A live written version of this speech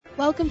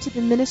Welcome to the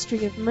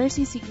ministry of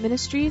Mercy Seek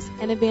Ministries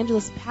and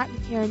Evangelist Pat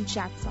and Karen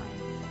Schatzline.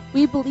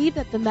 We believe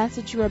that the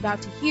message you are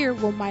about to hear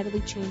will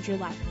mightily change your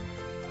life.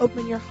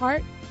 Open your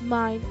heart,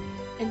 mind,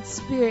 and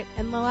spirit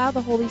and allow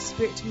the Holy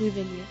Spirit to move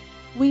in you.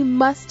 We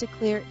must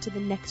declare it to the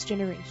next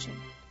generation.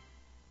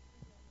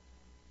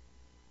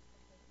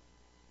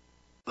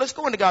 Let's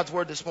go into God's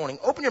Word this morning.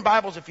 Open your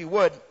Bibles if you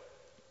would.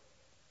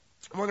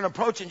 We're going to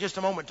approach in just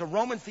a moment to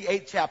Romans the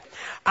 8th chapter.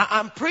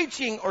 I'm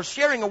preaching or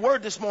sharing a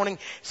word this morning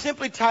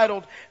simply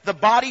titled, The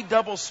Body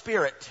Double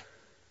Spirit.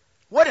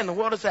 What in the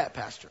world is that,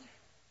 Pastor?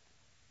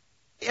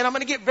 And I'm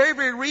going to get very,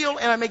 very real,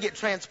 and I may get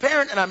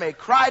transparent, and I may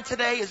cry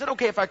today. Is it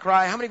okay if I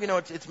cry? How many of you know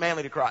it's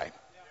manly to cry?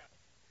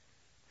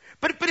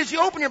 But as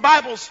you open your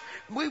Bibles,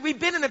 we've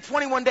been in a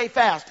 21-day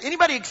fast.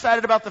 Anybody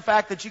excited about the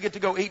fact that you get to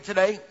go eat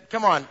today?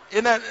 Come on.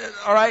 Isn't that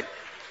all right?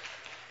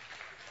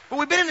 But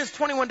we've been in this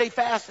 21-day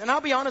fast, and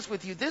I'll be honest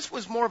with you, this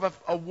was more of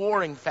a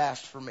warring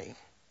fast for me.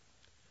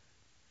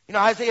 You know,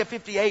 Isaiah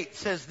 58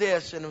 says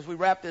this, and as we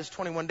wrap this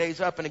 21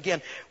 days up, and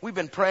again, we've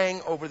been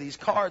praying over these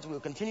cards. We'll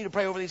continue to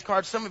pray over these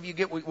cards. Some of you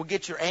will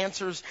get your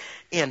answers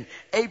in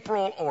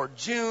April or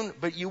June,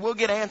 but you will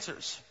get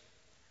answers.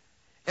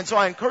 And so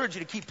I encourage you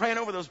to keep praying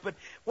over those. But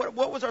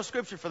what was our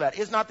scripture for that?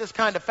 Is not this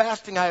kind of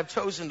fasting I have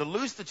chosen to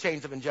loose the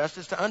chains of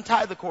injustice, to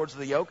untie the cords of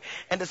the yoke,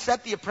 and to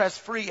set the oppressed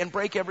free and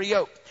break every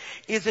yoke?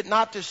 Is it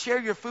not to share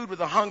your food with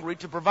the hungry,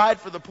 to provide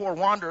for the poor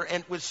wanderer,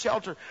 and with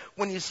shelter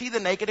when you see the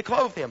naked to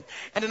clothe him,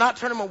 and to not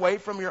turn him away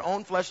from your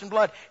own flesh and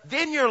blood?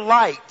 Then your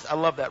light, I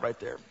love that right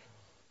there.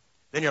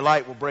 Then your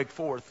light will break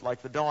forth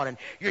like the dawn, and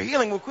your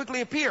healing will quickly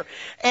appear.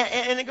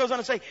 And it goes on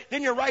to say,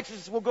 then your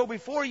righteousness will go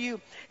before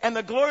you, and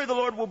the glory of the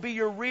Lord will be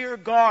your rear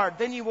guard.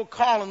 Then you will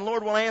call, and the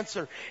Lord will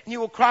answer, and you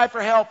will cry for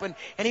help, and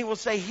he will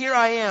say, here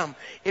I am,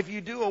 if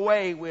you do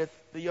away with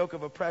the yoke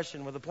of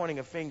oppression, with the pointing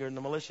of finger and the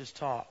malicious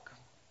talk.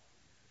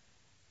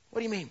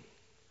 What do you mean?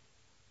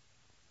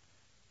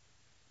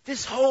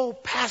 This whole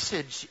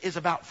passage is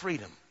about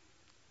freedom.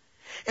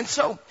 And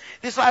so,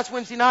 this last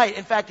Wednesday night,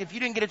 in fact, if you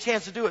didn't get a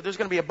chance to do it, there's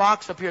going to be a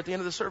box up here at the end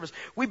of the service.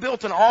 We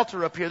built an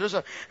altar up here. There's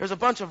a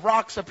bunch of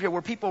rocks up here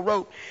where people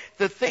wrote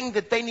the thing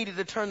that they needed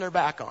to turn their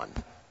back on,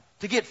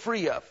 to get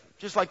free of,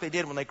 just like they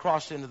did when they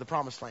crossed into the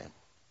promised land.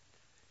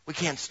 We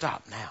can't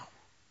stop now.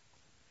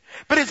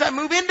 But as I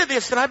move into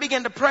this, and I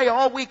began to pray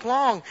all week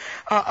long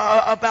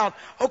about,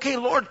 okay,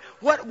 Lord,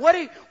 what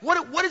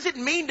does it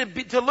mean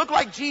to look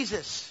like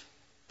Jesus?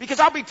 Because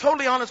I'll be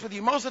totally honest with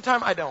you, most of the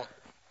time I don't.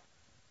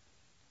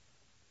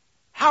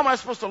 How am I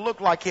supposed to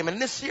look like him?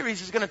 And this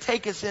series is going to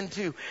take us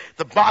into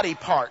the body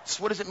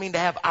parts. What does it mean to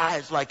have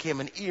eyes like him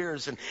and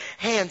ears and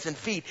hands and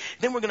feet?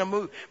 Then we're going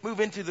to move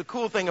into the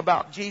cool thing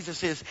about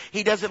Jesus is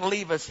he doesn't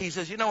leave us. He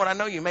says, you know what, I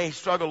know you may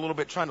struggle a little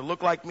bit trying to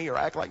look like me or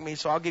act like me,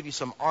 so I'll give you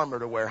some armor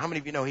to wear. How many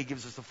of you know he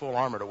gives us the full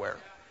armor to wear?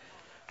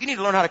 You need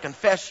to learn how to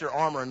confess your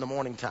armor in the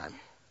morning time.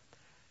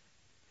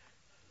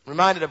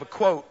 Reminded of a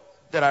quote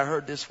that I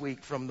heard this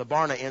week from the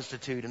Barna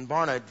Institute. And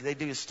Barna, they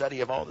do a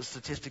study of all the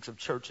statistics of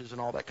churches and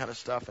all that kind of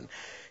stuff. And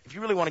if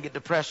you really want to get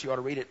depressed, you ought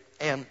to read it.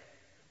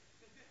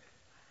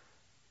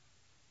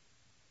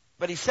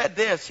 But he said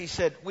this. He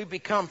said, we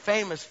become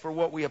famous for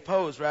what we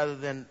oppose rather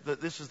than,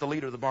 this is the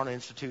leader of the Barna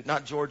Institute,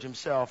 not George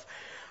himself,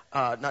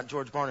 not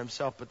George Barna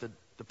himself, but the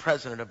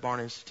president of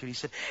Barna Institute. He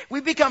said,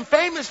 we become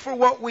famous for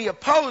what we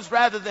oppose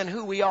rather than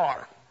who we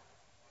are.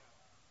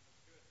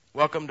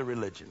 Welcome to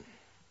religion.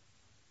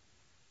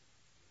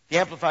 The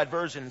Amplified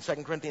Version in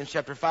 2 Corinthians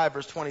chapter 5,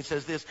 verse 20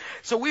 says this,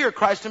 so we are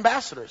Christ's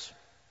ambassadors.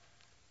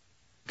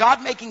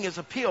 God making his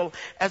appeal,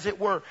 as it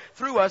were,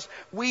 through us,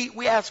 we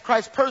as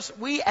Christ's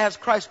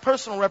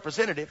personal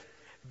representative,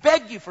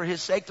 beg you for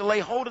his sake to lay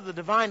hold of the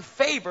divine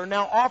favor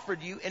now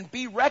offered you and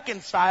be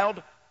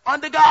reconciled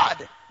unto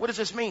God. What does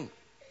this mean?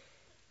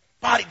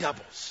 Body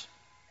doubles.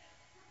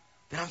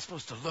 That I'm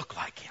supposed to look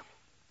like him.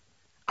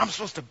 I'm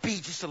supposed to be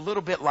just a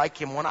little bit like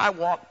him. When I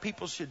walk,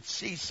 people should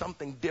see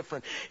something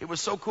different. It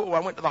was so cool. I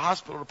went to the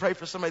hospital to pray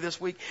for somebody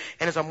this week,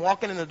 and as I'm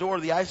walking in the door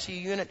of the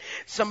ICU unit,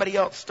 somebody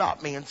else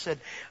stopped me and said,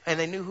 and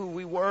they knew who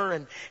we were,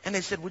 and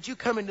they said, would you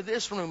come into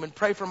this room and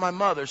pray for my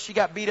mother? She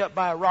got beat up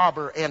by a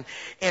robber,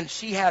 and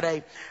she had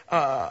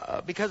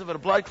because of it, a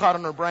blood clot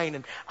on her brain.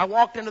 And I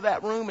walked into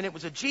that room, and it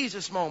was a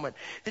Jesus moment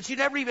that you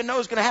never even know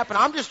is going to happen.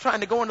 I'm just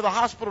trying to go into the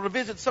hospital to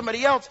visit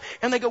somebody else,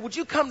 and they go, would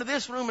you come to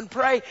this room and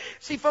pray?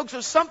 See, folks,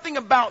 there's something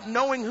about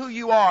knowing who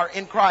you are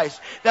in Christ,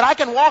 that I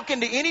can walk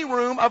into any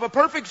room of a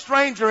perfect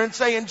stranger and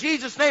say, in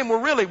Jesus' name,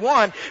 we're really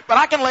one, but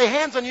I can lay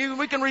hands on you and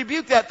we can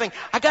rebuke that thing.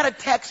 I got a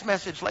text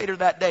message later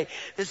that day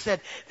that said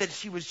that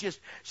she was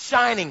just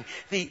shining.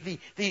 The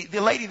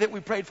lady that we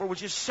prayed for was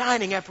just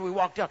shining after we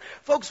walked out.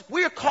 Folks,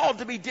 we're called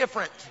to be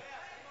different.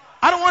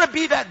 I don't want to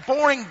be that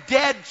boring,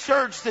 dead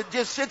church that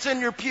just sits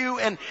in your pew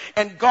and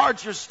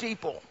guards your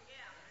steeple.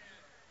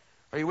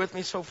 Are you with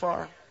me so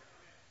far?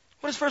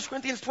 What does 1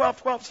 Corinthians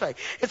 12:12 say?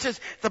 It says,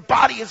 the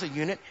body is a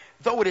unit,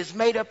 though it is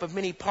made up of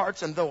many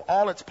parts, and though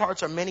all its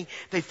parts are many,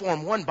 they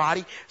form one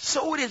body.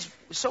 So it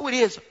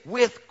is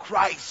with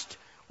Christ.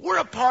 We're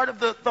a part of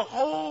the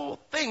whole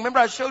thing. Remember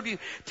I showed you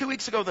 2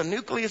 weeks ago the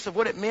nucleus of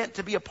what it meant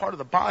to be a part of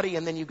the body,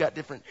 and then you've got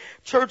different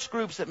church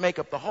groups that make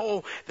up the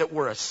whole, that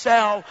we're a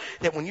cell,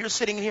 that when you're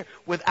sitting here,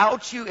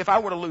 without you, if I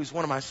were to lose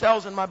one of my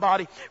cells in my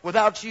body,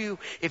 without you,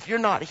 if you're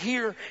not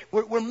here,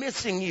 we're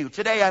missing you.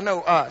 Today I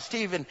know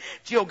Steve and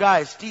Jill,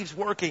 guys, Steve's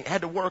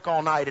had to work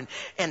all night,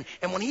 and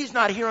when he's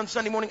not here on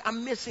Sunday morning,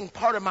 I'm missing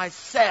part of my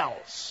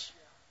cells.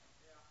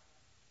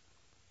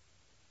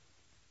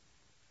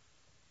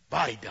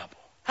 Body double.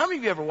 How many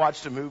of you ever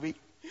watched a movie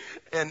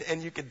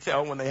and you could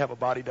tell when they have a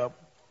body double?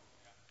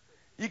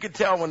 You could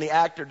tell when the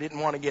actor didn't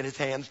want to get his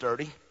hands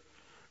dirty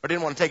or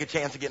didn't want to take a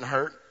chance of getting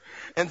hurt.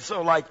 And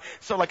so like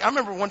I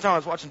remember one time I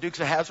was watching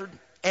Dukes of Hazzard,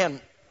 and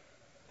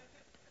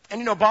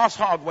you know, Boss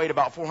Hogg weighed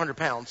about 400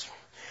 pounds.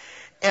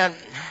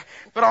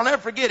 But I'll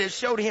never forget, it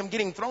showed him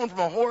getting thrown from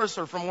a horse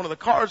or from one of the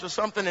cars or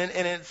something,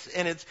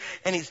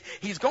 and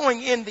he's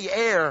going in the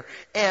air,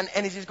 and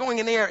as he's going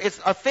in the air,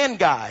 it's a thin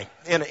guy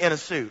in a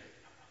suit.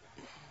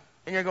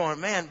 And you're going,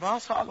 man,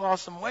 Boss Hogg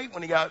lost some weight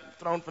when he got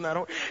thrown from that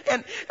horse.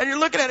 And you're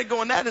looking at it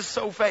going, that is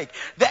so fake.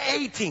 The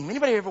A-Team.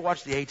 Anybody ever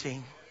watch the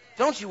A-Team?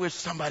 Don't you wish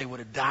somebody would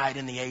have died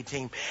in the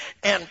A-Team?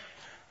 And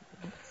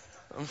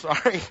I'm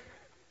sorry.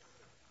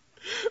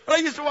 But I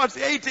used to watch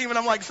the A-Team, and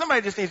I'm like,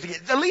 somebody just needs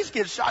to at least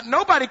get shot.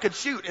 Nobody could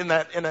shoot in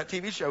that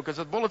TV show because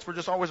the bullets were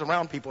just always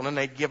around people, and then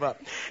they'd give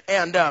up.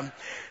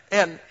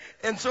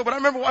 But I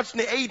remember watching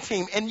the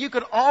A-Team, and you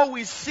could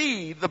always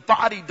see the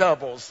body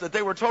doubles, that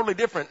they were totally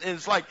different. And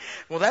it's like,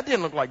 well, that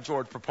didn't look like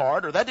George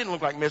Papard, or that didn't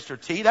look like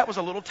Mr. T. That was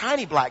a little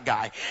tiny black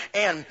guy.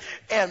 And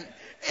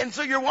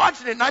so you're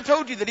watching it, and I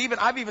told you that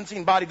I've even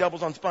seen body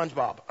doubles on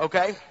SpongeBob,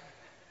 okay?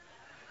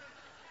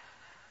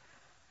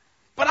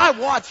 But I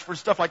watch for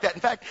stuff like that.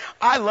 In fact,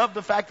 I love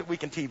the fact that we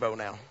can TiVo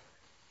now.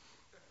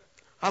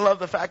 I love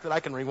the fact that I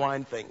can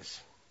rewind things.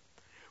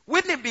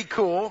 Wouldn't it be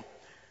cool,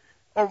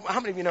 or how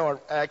many of you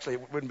know actually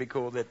it wouldn't be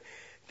cool that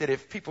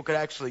if people could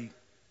actually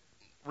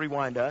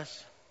rewind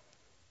us?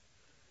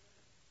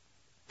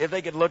 If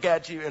they could look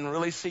at you and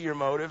really see your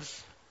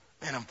motives?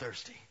 Man, I'm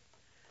thirsty.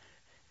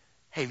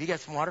 Hey, have you got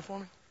some water for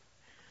me?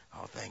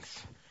 Oh,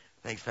 thanks.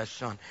 Thanks, Pastor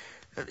Sean.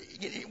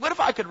 What if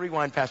I could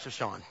rewind Pastor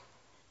Sean?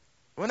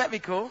 Wouldn't that be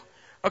cool?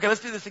 Okay,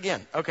 let's do this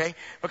again. Okay,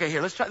 here,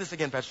 let's try this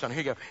again, Pastor Sean.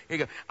 Here you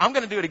go. I'm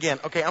going to do it again.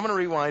 Okay, I'm going to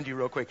rewind you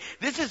real quick.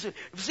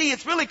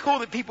 It's really cool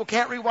that people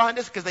can't rewind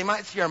us because they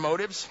might see our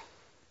motives.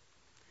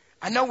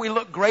 I know we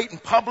look great in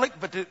public,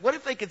 but what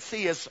if they could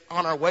see us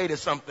on our way to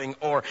something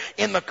or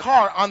in the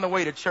car on the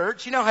way to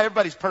church? You know how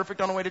everybody's perfect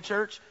on the way to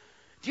church?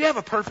 Do you have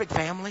a perfect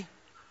family?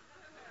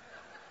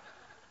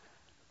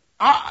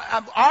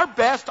 Our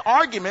best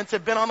arguments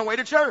have been on the way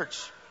to church.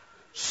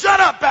 Shut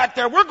up back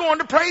there. We're going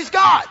to praise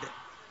God.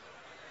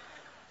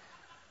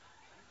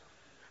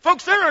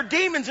 Folks, there are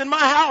demons in my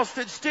house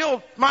that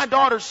steal my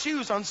daughter's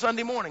shoes on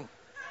Sunday morning.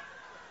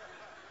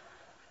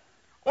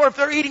 Or if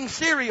they're eating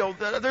cereal,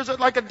 there's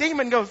like a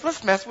demon goes,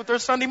 let's mess with their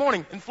Sunday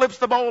morning, and flips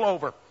the bowl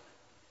over.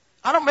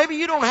 Maybe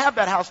you don't have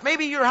that house.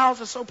 Maybe your house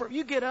is so perfect.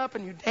 You get up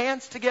and you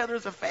dance together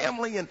as a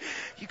family and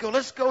you go,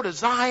 let's go to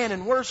Zion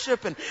and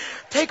worship and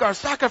take our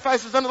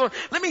sacrifices unto the Lord.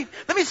 Let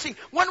me see.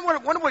 Wonder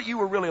what you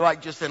were really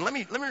like just then. Let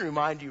me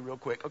remind you real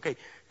quick. Okay.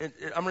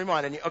 I'm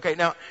reminding you. Okay.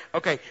 Now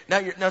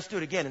let's do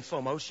it again in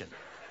slow motion.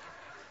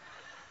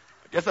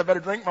 I guess I better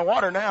drink my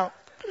water now.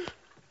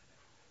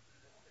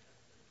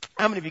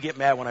 How many of you get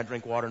mad when I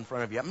drink water in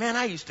front of you? Man,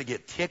 I used to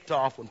get ticked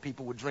off when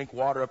people would drink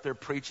water up there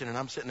preaching, and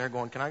I'm sitting there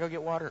going, can I go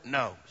get water?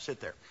 No, sit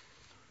there.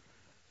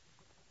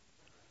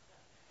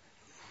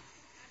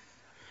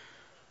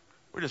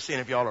 We're just seeing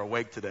if y'all are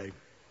awake today.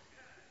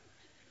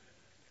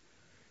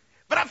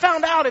 But I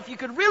found out if you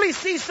could really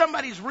see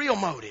somebody's real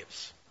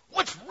motives,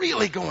 what's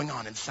really going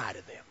on inside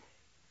of them?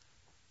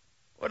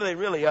 What are they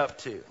really up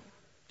to?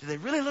 Do they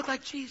really look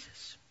like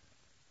Jesus?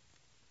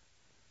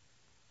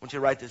 I want you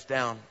to write this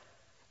down.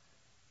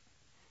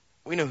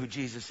 We know who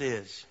Jesus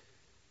is,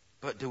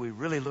 but do we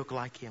really look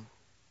like him?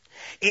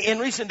 In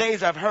recent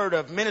days, I've heard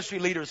of ministry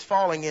leaders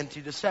falling into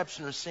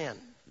deception or sin.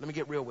 Let me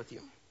get real with you.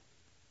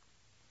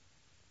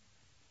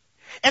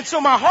 And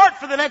so my heart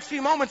for the next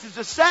few moments is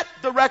to set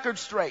the record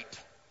straight.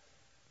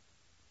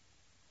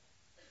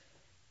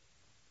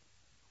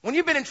 When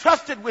you've been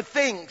entrusted with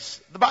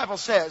things, the Bible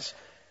says,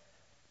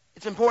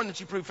 it's important that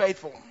you prove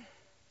faithful.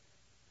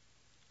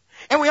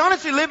 And we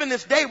honestly live in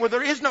this day where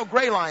there is no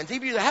gray lines.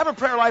 You either have a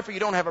prayer life or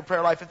you don't have a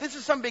prayer life. If this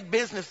is some big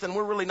business, then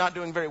we're really not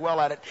doing very well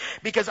at it.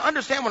 Because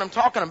understand what I'm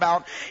talking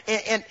about.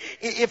 And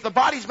if the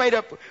body's made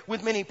up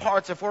with many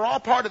parts, if we're all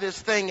part of this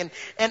thing,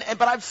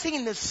 but I've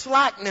seen this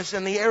slackness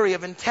in the area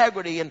of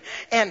integrity,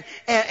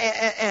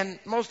 and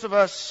most of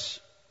us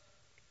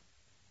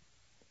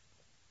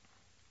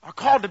are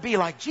called to be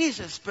like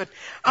Jesus. But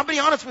I'll be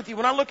honest with you,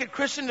 when I look at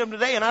Christendom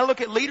today and I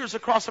look at leaders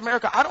across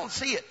America, I don't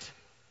see it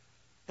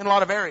in a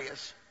lot of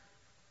areas.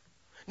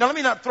 Now, let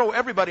me not throw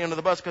everybody under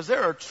the bus because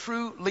there are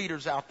true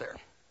leaders out there.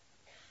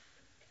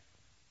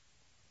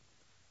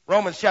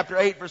 Romans chapter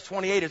 8, verse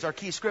 28 is our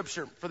key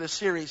scripture for this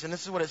series, and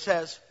this is what it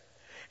says.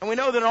 And we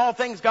know that in all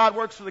things God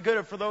works for the good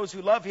of for those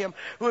who love him,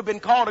 who have been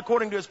called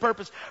according to his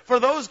purpose. For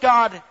those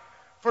God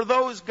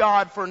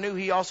foreknew,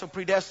 he also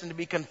predestined to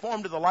be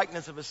conformed to the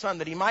likeness of his Son,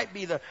 that he might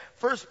be the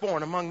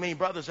firstborn among many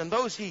brothers. And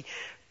those he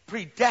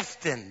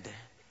predestined,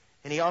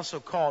 and he also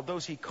called.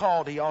 Those he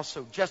called, he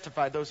also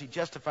justified. Those he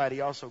justified,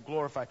 he also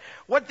glorified.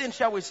 What then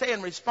shall we say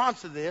in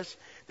response to this?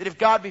 That if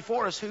God be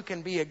for us, who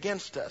can be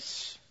against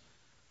us?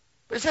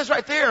 But it says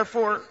right there,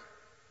 for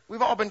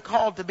we've all been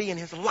called to be in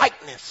his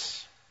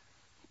likeness.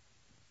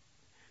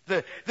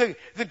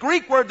 The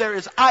Greek word there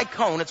is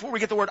icon. It's where we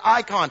get the word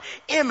icon.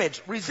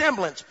 Image,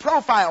 resemblance,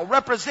 profile,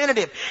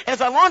 representative. As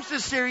I launched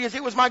this series,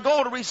 it was my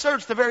goal to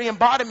research the very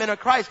embodiment of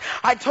Christ.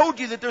 I told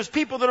you that there's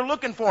people that are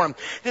looking for him,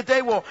 that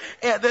they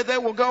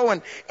will go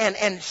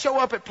and show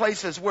up at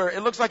places where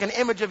it looks like an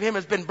image of him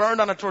has been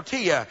burned on a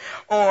tortilla,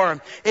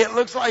 or it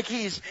looks like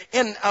he's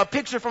in a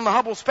picture from the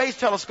Hubble Space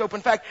Telescope.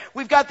 In fact,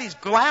 we've got these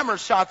glamour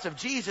shots of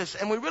Jesus,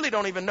 and we really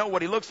don't even know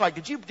what he looks like.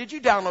 Did you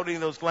download any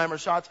of those glamour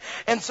shots?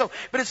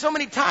 But it's so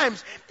many times,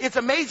 it's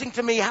amazing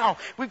to me how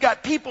we've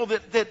got people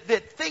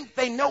that think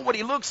they know what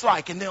he looks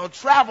like, and they'll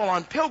travel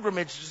on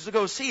pilgrimages to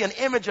go see an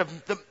image of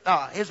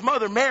his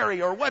mother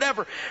Mary or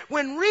whatever,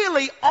 when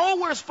really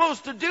all we're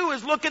supposed to do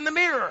is look in the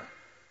mirror.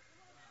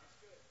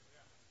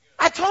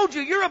 I told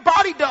you, you're a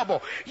body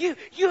double. You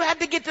had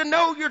to get to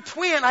know your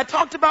twin. I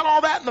talked about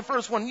all that in the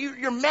first one.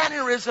 Your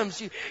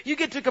mannerisms. You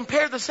get to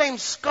compare the same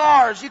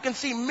scars. You can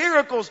see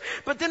miracles.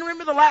 But then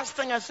remember, the last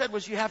thing I said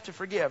was you have to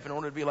forgive in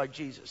order to be like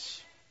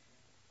Jesus.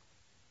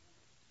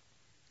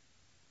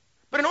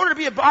 But in order to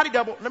be a body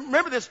double,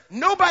 remember this,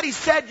 nobody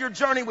said your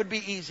journey would be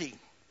easy.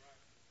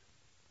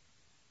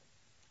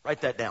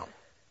 Write that down.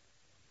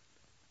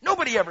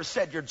 Nobody ever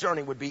said your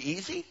journey would be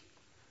easy.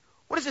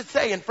 What does it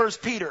say in 1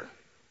 Peter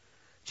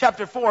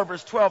chapter 4,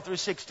 verse 12 through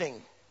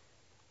 16?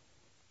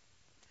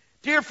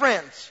 Dear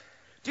friends,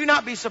 do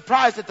not be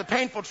surprised at the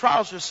painful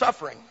trials you're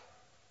suffering.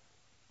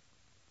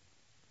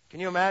 Can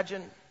you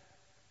imagine?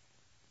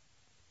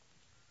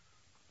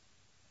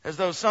 As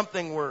though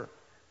something were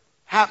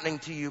happening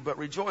to you, but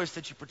rejoice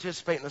that you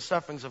participate in the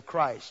sufferings of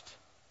Christ.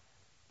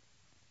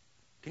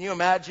 Can you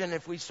imagine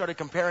if we started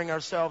comparing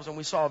ourselves and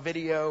we saw a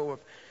video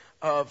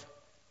of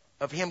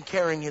him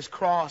carrying his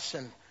cross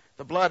and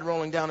the blood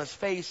rolling down his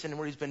face and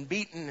where he's been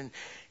beaten, and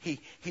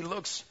he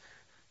looks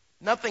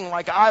nothing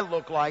like I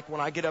look like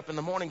when I get up in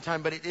the morning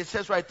time, but it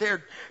says right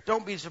there,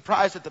 don't be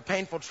surprised at the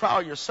painful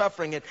trial you're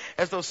suffering, it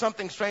as though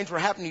something strange were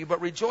happening to you,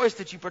 but rejoice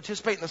that you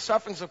participate in the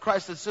sufferings of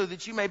Christ, so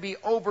that you may be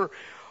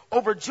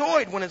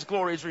overjoyed when his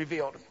glory is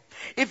revealed.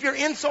 If you're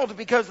insulted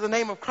because of the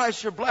name of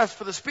Christ, you're blessed,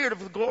 for the Spirit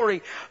of the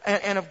glory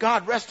and of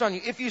God rests on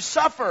you. If you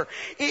suffer,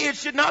 it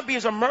should not be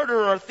as a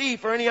murderer or a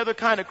thief or any other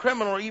kind of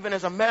criminal or even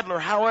as a meddler.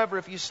 However,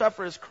 if you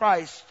suffer as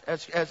Christ,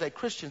 as a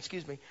Christian,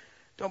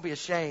 don't be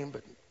ashamed,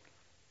 but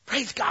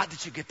praise God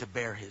that you get to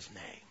bear his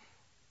name.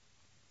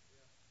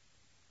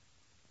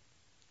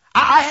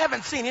 I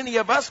haven't seen any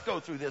of us go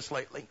through this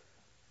lately.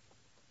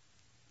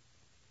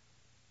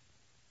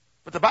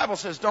 But the Bible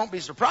says don't be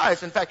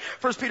surprised. In fact,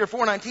 1 Peter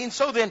 4:19,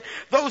 so then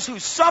those who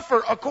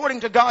suffer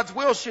according to God's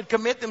will should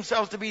commit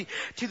themselves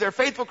to their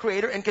faithful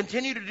Creator and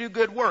continue to do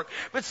good work.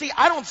 But see,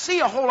 I don't see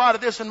a whole lot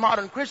of this in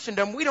modern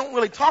Christendom. We don't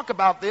really talk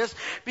about this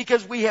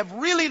because we have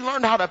really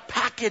learned how to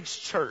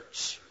package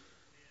church.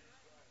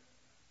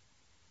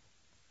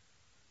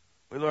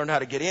 We learned how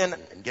to get in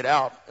and get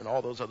out and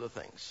all those other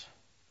things.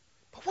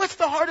 But what's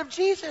the heart of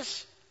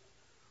Jesus?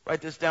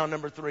 Write this down,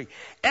 number 3.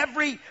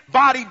 Every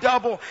body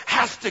double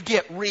has to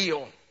get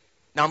real.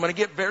 Now I'm going to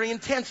get very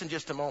intense in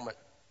just a moment.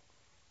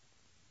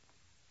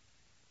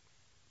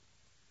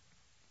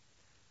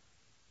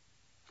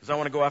 Because I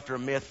want to go after a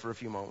myth for a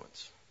few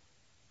moments.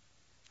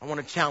 I want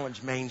to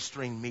challenge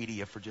mainstream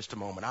media for just a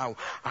moment.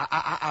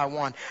 I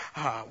want,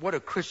 what do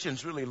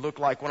Christians really look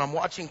like? When I'm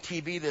watching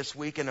TV this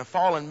week and a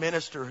fallen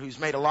minister who's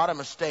made a lot of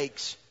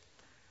mistakes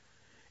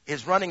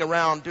is running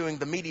around doing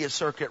the media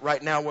circuit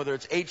right now, whether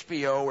it's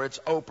HBO or it's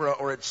Oprah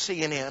or it's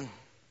CNN.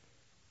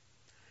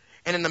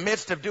 And in the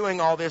midst of doing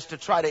all this to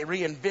try to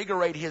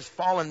reinvigorate his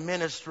fallen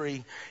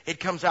ministry, it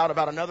comes out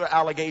about another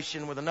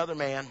allegation with another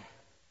man.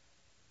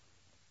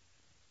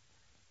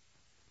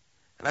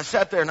 And I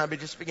sat there and I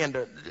just began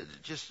to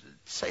just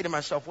say to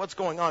myself, what's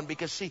going on?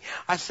 Because see,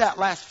 I sat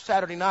last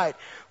Saturday night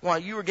while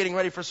you were getting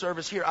ready for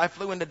service here. I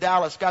flew into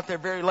Dallas, got there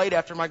very late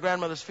after my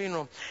grandmother's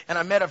funeral, and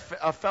I met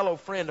a fellow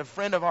friend, a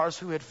friend of ours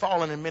who had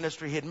fallen in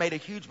ministry. He had made a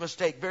huge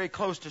mistake very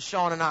close to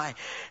Sean and I.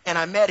 And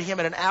I met him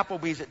at an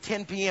Applebee's at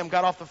 10 p.m.,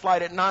 got off the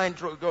flight at 9,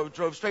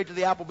 drove straight to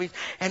the Applebee's,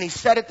 and he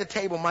sat at the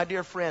table, my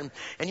dear friend,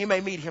 and you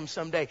may meet him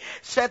someday,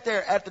 sat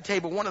there at the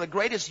table, one of the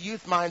greatest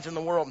youth minds in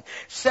the world,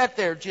 sat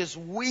there just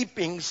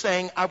weeping,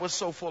 saying, I was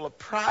so full of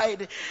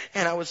pride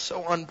and I was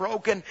so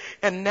unbroken,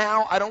 and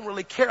now I don't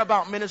really care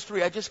about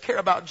ministry, I just care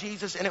about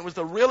Jesus. And it was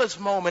the realest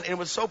moment, and it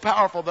was so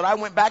powerful that I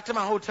went back to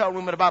my hotel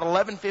room at about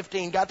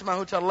 11:15, got to my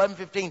hotel at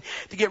 11:15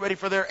 to get ready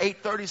for their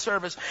 8:30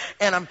 service,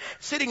 and I'm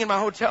sitting in my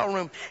hotel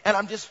room and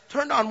I'm just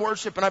turned on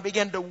worship and I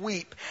began to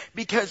weep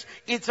because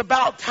it's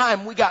about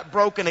time we got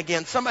broken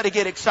again. Somebody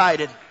get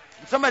excited.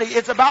 Somebody,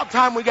 it's about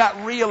time we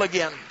got real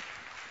again.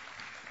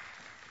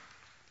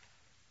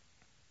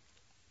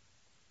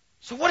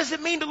 So what does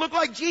it mean to look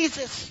like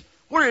Jesus?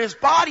 We're his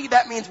body.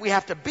 That means we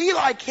have to be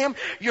like him.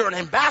 You're an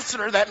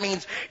ambassador. That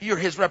means you're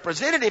his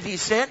representative he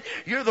sent.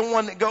 You're the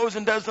one that goes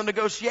and does the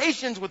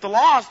negotiations with the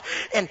lost.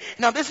 And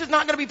now this is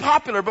not going to be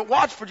popular, but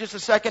watch for just a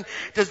second.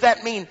 Does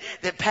that mean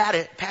that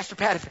Pastor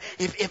Pat,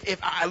 if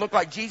I look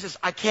like Jesus,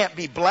 I can't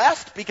be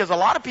blessed? Because a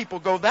lot of people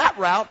go that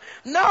route.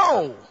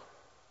 No.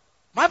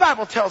 My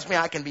Bible tells me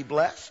I can be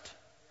blessed.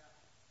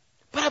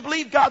 But I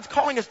believe God's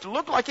calling us to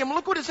look like him.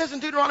 Look what it says in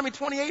Deuteronomy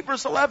 28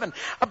 verse 11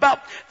 about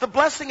the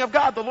blessing of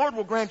God. The Lord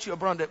will grant you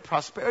abundant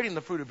prosperity in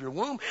the fruit of your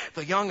womb,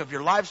 the young of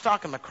your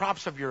livestock, and the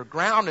crops of your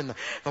ground, and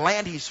the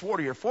land he swore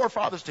to your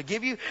forefathers to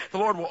give you. The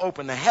Lord will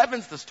open the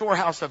heavens, the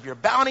storehouse of your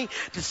bounty,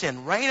 to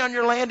send rain on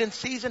your land in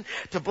season,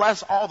 to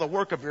bless all the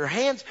work of your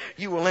hands.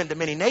 You will lend to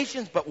many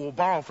nations, but will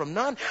borrow from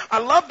none. I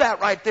love that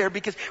right there,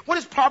 because what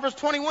does Proverbs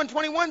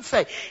 21:21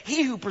 say?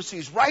 He who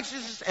pursues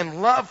righteousness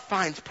and love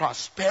finds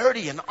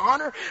prosperity and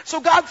honor.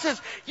 So God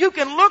says, you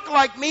can look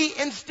like me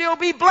and still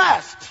be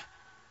blessed.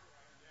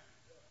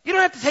 You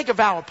don't have to take a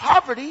vow of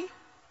poverty.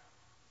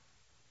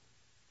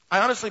 I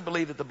honestly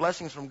believe that the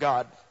blessings from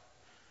God,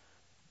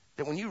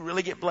 that when you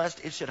really get blessed,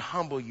 it should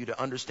humble you to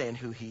understand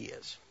who he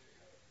is.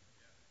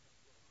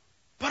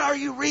 But are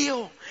you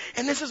real?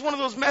 And this is one of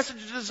those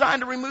messages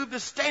designed to remove the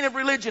stain of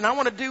religion. I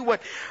want to do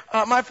what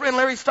my friend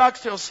Larry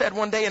Stockstill said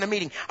one day in a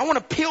meeting. I want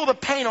to peel the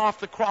paint off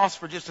the cross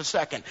for just a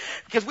second,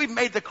 because we've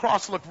made the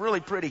cross look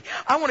really pretty.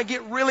 I want to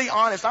get really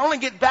honest. I want to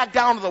get back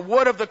down to the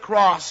wood of the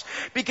cross,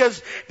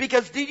 because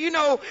do you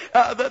know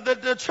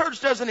the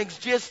church doesn't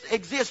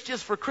exist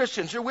just for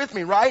Christians. You're with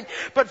me, right?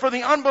 But for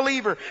the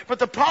unbeliever. But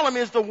the problem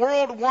is the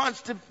world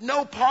wants to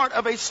no part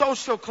of a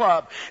social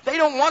club. They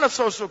don't want a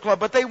social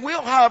club, but they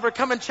will, however,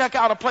 come and check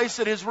out a place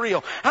that is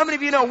real. How many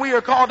of you know we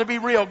are called to be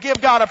real? Give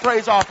God a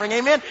praise offering.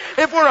 Amen.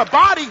 If we're a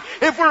body,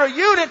 if we're a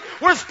unit,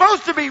 we're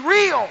supposed to be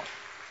real.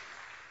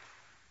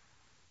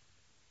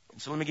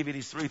 So let me give you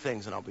these three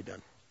things and I'll be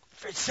done.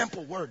 Very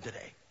simple word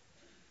today.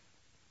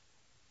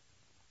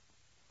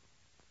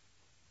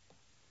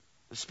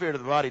 The spirit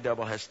of the body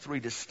double has three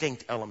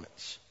distinct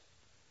elements.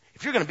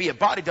 If you're going to be a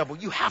body double,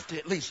 you have to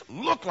at least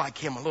look like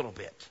him a little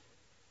bit.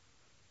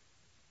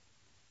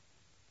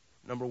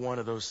 Number one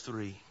of those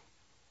three.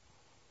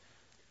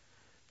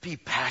 Be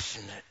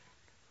passionate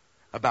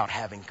about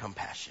having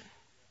compassion.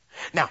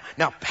 Now,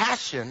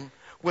 passion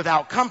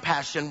without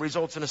compassion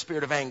results in a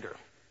spirit of anger.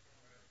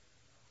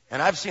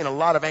 And I've seen a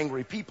lot of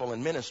angry people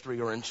in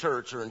ministry or in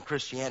church or in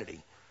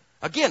Christianity.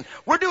 Again,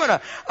 we're doing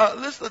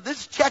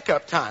this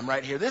checkup time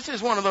right here. This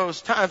is one of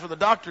those times where the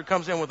doctor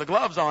comes in with the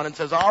gloves on and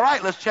says, all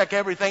right, let's check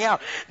everything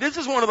out. This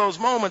is one of those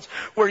moments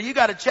where you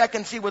got to check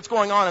and see what's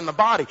going on in the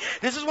body.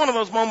 This is one of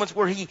those moments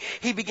where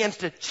he begins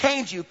to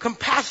change you.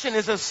 Compassion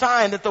is a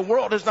sign that the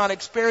world has not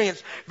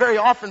experienced very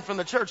often from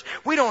the church.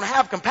 We don't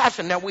have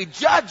compassion. Now, we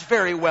judge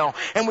very well,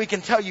 and we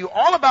can tell you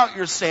all about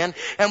your sin,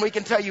 and we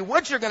can tell you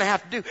what you're going to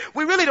have to do.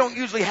 We really don't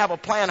usually have a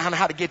plan on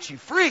how to get you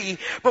free,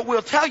 but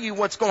we'll tell you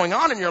what's going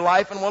on in your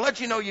life, and we'll let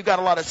you know you've got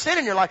a lot of sin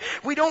in your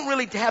life. We don't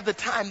really have the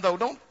time, though.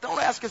 Don't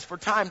ask us for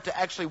time to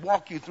actually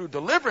walk you through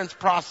deliverance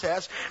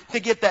process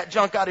to get that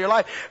junk out of your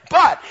life.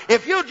 But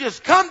if you'll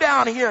just come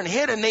down here and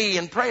hit a knee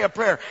and pray a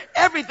prayer,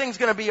 everything's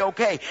going to be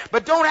okay.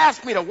 But don't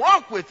ask me to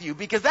walk with you,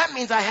 because that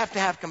means I have to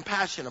have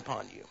compassion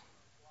upon you.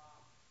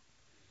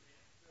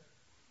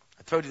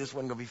 I told you this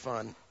wasn't going to be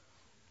fun.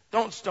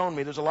 Don't stone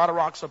me. There's a lot of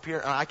rocks up here,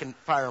 and I can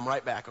fire them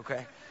right back,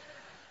 okay?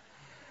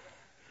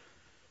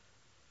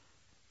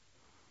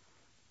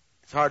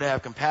 It's hard to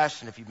have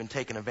compassion if you've been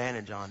taken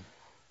advantage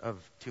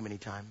of too many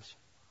times.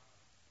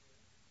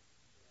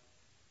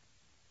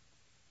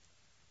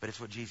 But it's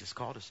what Jesus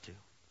called us to.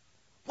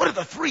 What are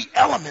the three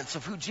elements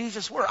of who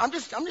Jesus were? I'm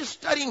just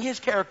studying his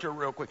character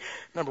real quick.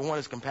 Number one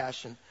is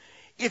compassion.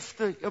 It's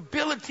the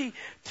ability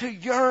to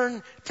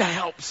yearn to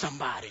help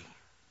somebody.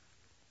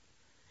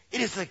 It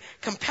is a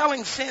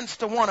compelling sense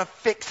to want to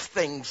fix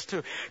things,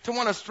 to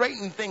want to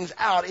straighten things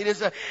out. It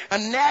is a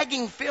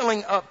nagging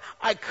feeling of,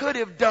 I could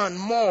have done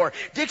more.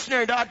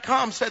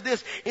 Dictionary.com said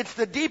this: it's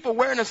the deep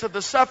awareness of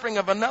the suffering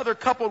of another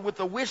coupled with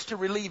the wish to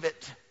relieve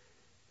it.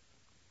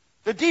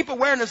 The deep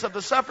awareness of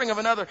the suffering of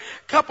another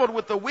coupled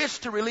with the wish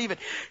to relieve it.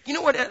 You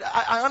know what?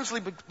 I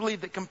honestly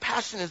believe that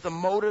compassion is the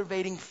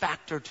motivating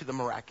factor to the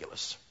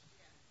miraculous.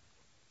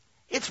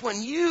 It's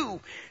when you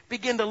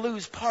begin to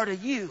lose part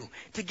of you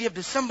to give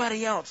to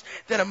somebody else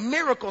that a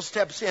miracle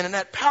steps in and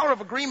that power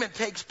of agreement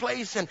takes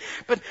place.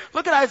 But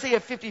look at Isaiah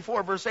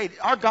 54 verse 8.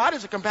 Our God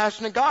is a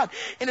compassionate God.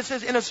 And it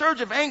says, in a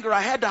surge of anger, I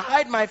had to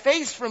hide my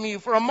face from you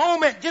for a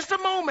moment, just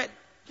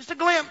a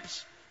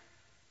glimpse.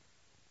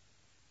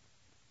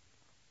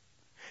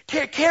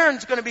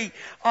 Karen's going to be,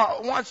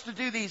 wants to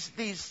do these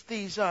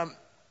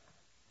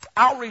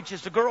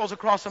outreaches to girls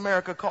across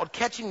America called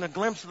Catching the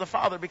Glimpse of the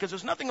Father, because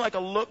there's nothing like a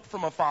look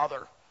from a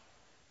father.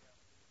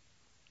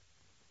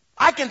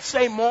 I can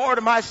say more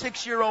to my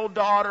 6-year-old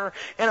daughter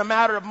in a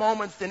matter of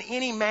moments than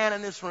any man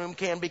in this room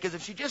can, because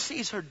if she just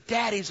sees her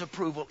daddy's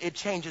approval, it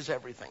changes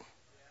everything.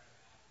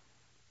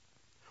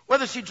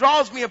 Whether she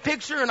draws me a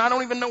picture and I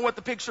don't even know what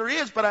the picture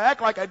is, but I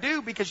act like I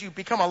do because you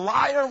become a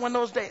liar when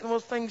those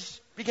things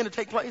begin to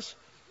take place.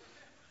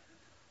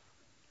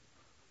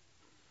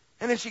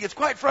 And then she gets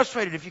quite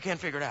frustrated if you can't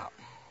figure it out.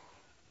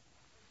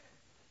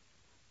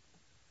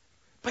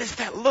 But it's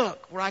that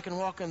look where I can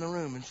walk in the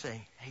room and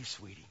say, hey,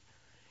 sweetie.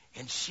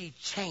 And she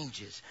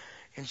changes.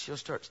 And she'll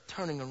start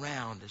turning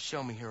around to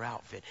show me her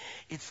outfit.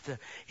 It's the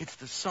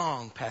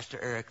song, Pastor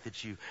Eric,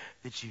 that you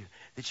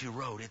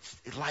wrote.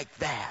 It's like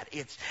that.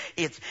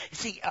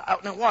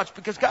 Now watch,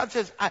 because God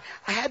says, I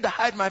had to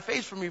hide my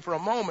face from you for a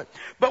moment,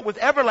 but with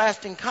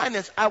everlasting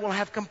kindness, I will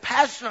have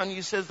compassion on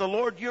you, says the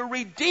Lord, your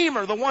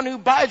Redeemer, the one who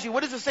buys you.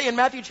 What does it say in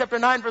Matthew chapter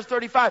 9, verse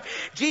 35?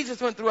 Jesus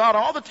went throughout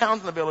all the towns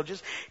and the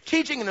villages,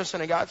 teaching in their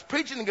synagogues,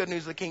 preaching the good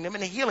news of the kingdom,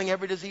 and healing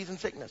every disease and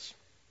sickness.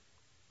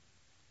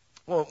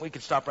 Well, we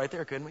could stop right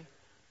there, couldn't we?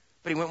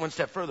 But he went one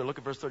step further. Look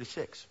at verse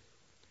 36.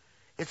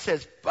 It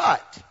says,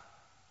 but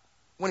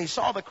when he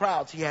saw the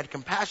crowds, he had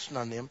compassion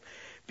on them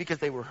because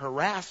they were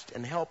harassed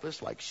and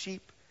helpless like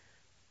sheep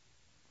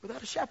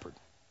without a shepherd.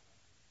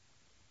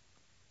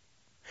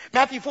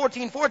 Matthew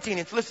 14:14,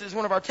 it's listed as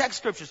one of our text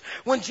scriptures.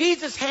 When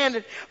Jesus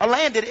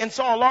landed and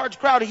saw a large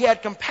crowd, he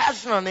had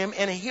compassion on them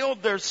and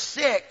healed their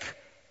sick.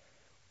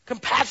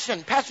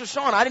 Compassion. Pastor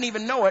Sean, I didn't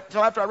even know it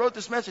until after I wrote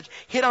this message.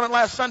 Hit on it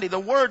last Sunday. The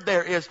word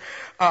there is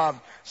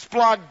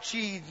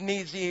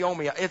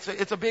splagchnesiomia.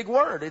 It's a big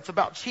word. It's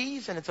about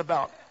cheese and it's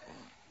about...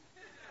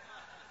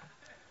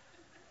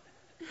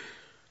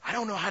 I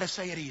don't know how to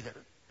say it either.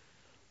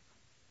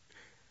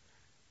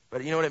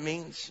 But you know what it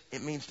means?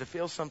 It means to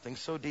feel something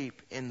so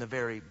deep in the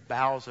very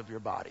bowels of your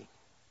body.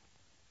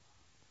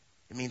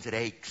 It means it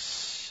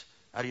aches.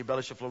 Out of your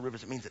belly shall flow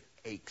rivers. It means it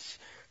aches.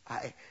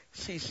 I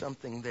see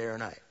something there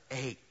and I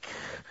ache.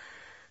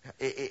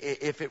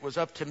 If it was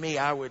up to me,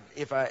 I would,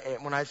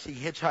 when I see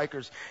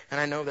hitchhikers, and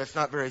I know that's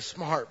not very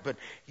smart, but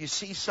you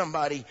see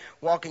somebody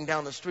walking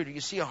down the street, or you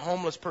see a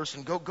homeless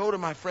person, go to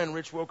my friend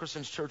Rich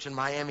Wilkerson's church in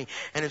Miami,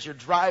 and as you're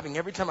driving,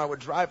 every time I would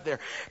drive there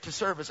to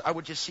service, I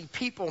would just see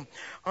people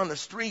on the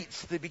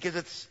streets,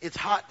 because it's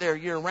hot there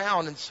year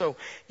round, and so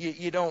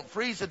you don't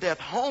freeze to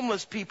death.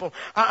 Homeless people.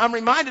 I'm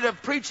reminded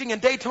of preaching in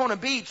Daytona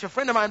Beach. A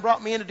friend of mine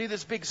brought me in to do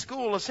this big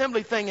school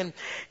assembly thing, and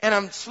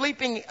I'm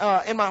sleeping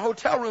in my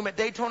hotel room at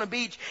Daytona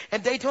Beach.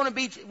 And Daytona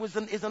Beach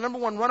is the number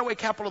one runaway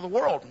capital of the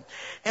world.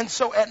 And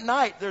so at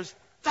night, there's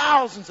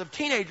thousands of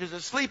teenagers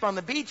that sleep on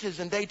the beaches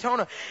in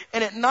Daytona.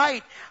 And at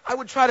night, I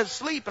would try to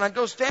sleep, and I'd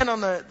go stand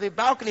on the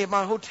balcony of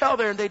my hotel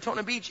there in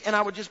Daytona Beach, and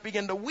I would just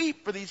begin to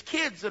weep for these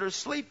kids that are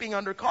sleeping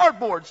under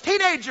cardboards,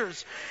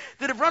 teenagers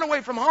that have run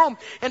away from home.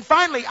 And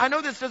finally, I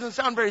know this doesn't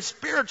sound very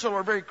spiritual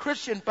or very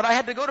Christian, but I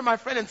had to go to my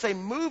friend and say,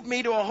 move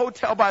me to a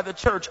hotel by the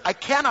church. I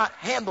cannot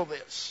handle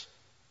this.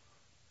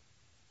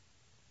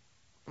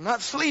 I'm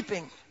not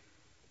sleeping.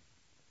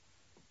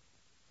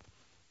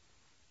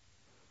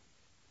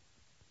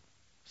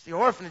 It's the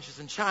orphanages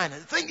in China.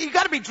 You've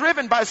got to be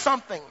driven by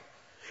something.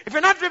 If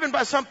you're not driven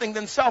by something,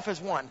 then self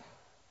has won.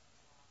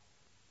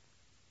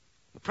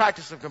 The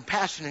practice of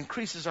compassion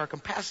increases our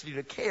capacity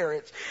to care.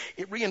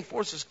 It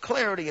reinforces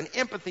clarity and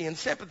empathy and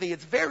sympathy.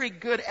 It's very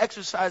good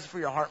exercise for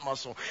your heart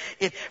muscle.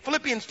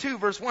 Philippians 2,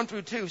 verse 1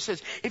 through 2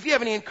 says, if you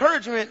have any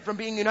encouragement from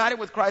being united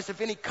with Christ, if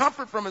any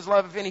comfort from His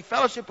love, if any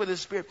fellowship with His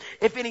Spirit,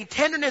 if any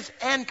tenderness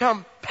and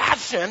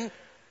compassion,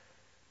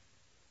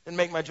 then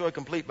make my joy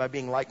complete by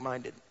being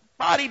like-minded.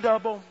 Body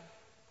double.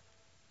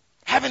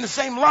 Having the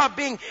same love,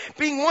 being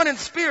one in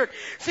spirit.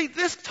 See,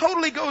 this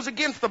totally goes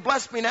against the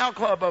Bless Me Now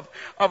Club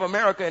of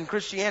America and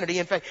Christianity.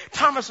 In fact,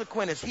 Thomas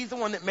Aquinas, he's the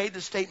one that made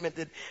the statement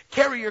that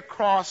carry your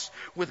cross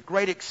with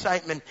great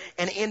excitement,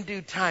 and in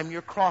due time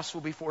your cross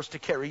will be forced to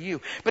carry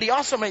you. But he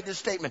also made this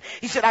statement.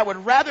 He said, I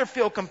would rather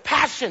feel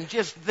compassion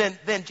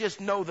than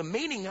just know the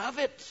meaning of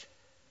it.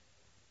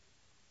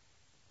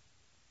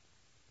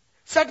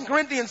 2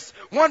 Corinthians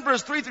 1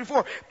 verse 3 through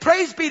 4.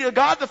 Praise be to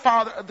God the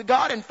Father, the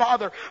God and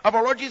Father of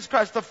our Lord Jesus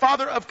Christ, the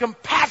Father of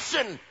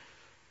compassion,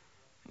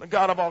 the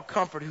God of all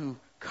comfort, who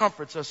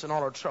comforts us in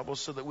all our troubles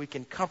so that we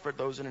can comfort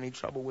those in any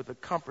trouble with the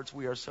comforts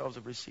we ourselves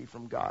have received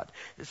from God.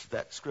 This is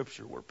that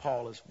scripture where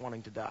Paul is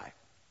wanting to die.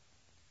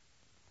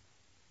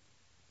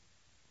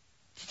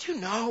 Did you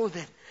know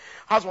that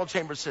Oswald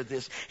Chambers said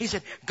this? He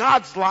said,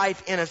 God's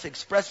life in us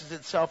expresses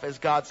itself as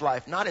God's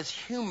life, not as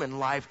human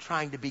life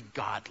trying to be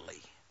godly.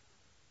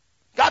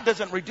 God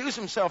doesn't reduce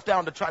Himself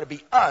down to try to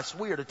be us.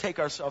 We are to take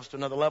ourselves to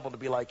another level to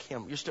be like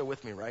Him. You're still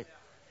with me, right?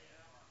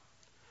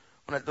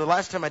 The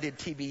last time I did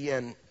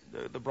TBN,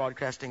 the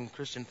broadcasting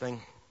Christian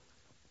thing,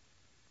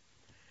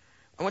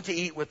 I went to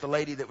eat with the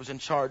lady that was in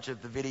charge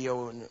of the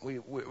video, and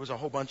it was a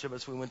whole bunch of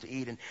us. We went to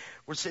eat, and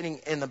we're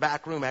sitting in the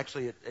back room,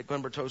 actually, at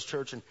Glen Bertot's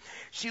church, and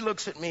she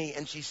looks at me,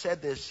 and she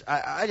said this.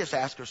 I just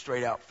ask her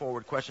straight out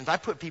forward questions. I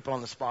put people on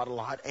the spot a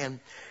lot,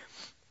 and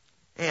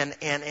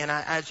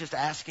I was just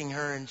asking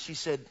her, and she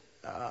said,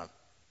 the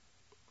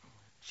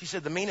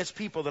meanest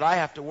people that I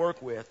have to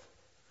work with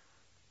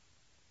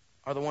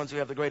are the ones who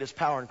have the greatest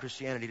power in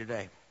Christianity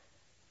today.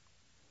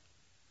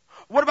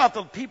 What about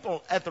the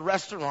people at the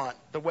restaurant,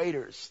 the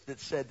waiters, that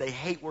said they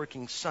hate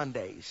working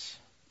Sundays?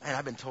 And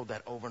I've been told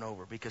that over and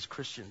over because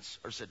Christians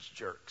are such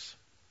jerks.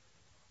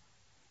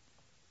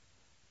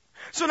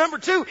 So number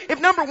two, if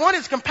number one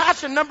is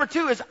compassion, number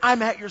two is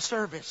I'm at your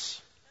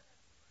service.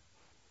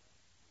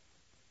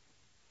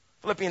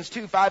 Philippians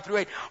 2, 5 through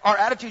 8. Our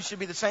attitude should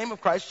be the same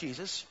of Christ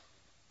Jesus.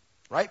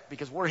 Right?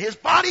 Because we're his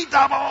body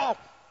double.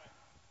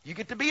 You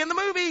get to be in the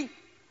movie.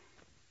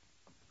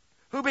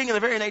 Who being in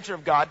the very nature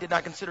of God did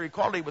not consider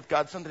equality with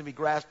God something to be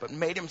grasped, but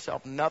made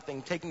himself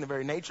nothing, taking the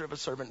very nature of a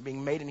servant,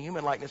 being made in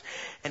human likeness,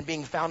 and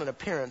being found in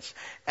appearance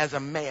as a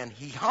man.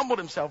 He humbled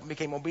himself and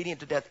became obedient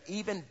to death,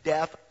 even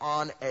death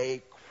on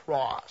a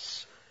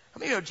cross. How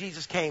many of you know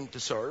Jesus came to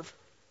serve?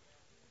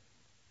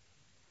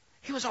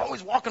 He was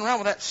always walking around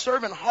with that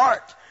servant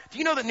heart. Do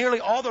you know that nearly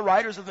all the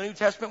writers of the New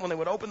Testament, when they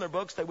would open their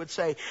books, they would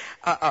say,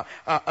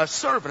 a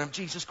servant of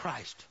Jesus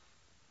Christ?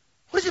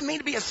 What does it mean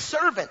to be a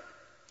servant?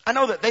 I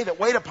know that they that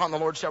wait upon the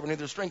Lord shall renew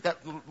their strength. That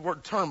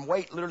word term,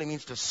 wait, literally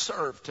means to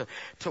serve,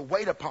 to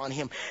wait upon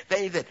him.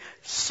 They that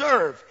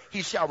serve,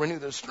 he shall renew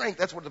their strength.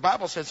 That's what the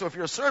Bible says. So if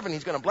you're a servant,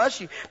 he's going to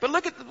bless you. But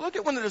look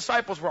at when the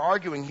disciples were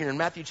arguing here in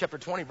Matthew chapter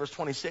 20, verse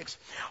 26.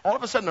 All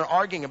of a sudden they're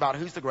arguing about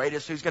who's the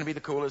greatest, who's going to be the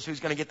coolest, who's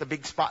going to get the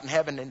big spot in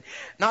heaven. And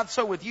not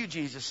so with you,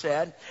 Jesus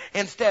said.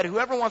 Instead,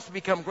 whoever wants to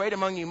become great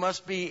among you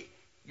must be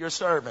your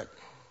servant.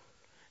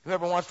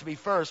 Whoever wants to be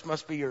first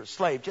must be your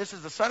slave. Just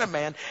as the Son of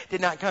Man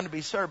did not come to be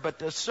served, but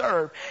to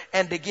serve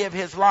and to give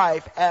his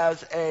life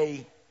as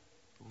a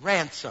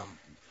ransom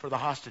for the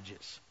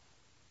hostages.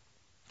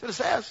 That's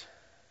what it says.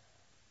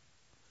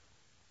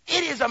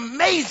 It is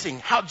amazing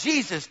how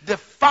Jesus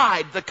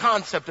defied the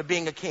concept of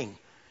being a king.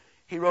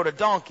 He rode a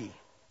donkey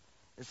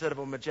instead of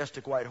a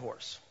majestic white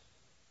horse.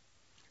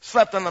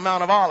 Slept on the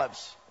Mount of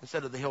Olives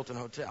instead of the Hilton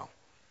Hotel.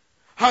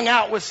 Hung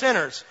out with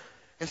sinners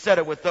instead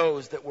of with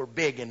those that were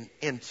big and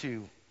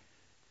into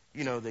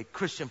the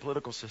Christian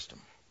political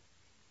system.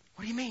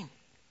 What do you mean?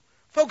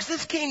 Folks,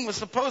 this king was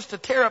supposed to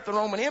tear up the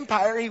Roman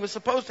Empire. He was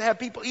supposed to have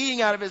people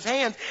eating out of his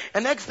hands.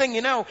 And next thing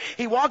you know,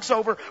 he walks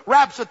over,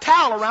 wraps a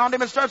towel around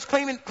him, and starts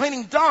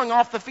cleaning dung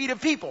off the feet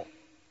of people.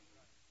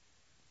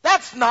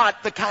 That's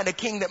not the kind of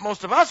king that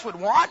most of us would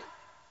want.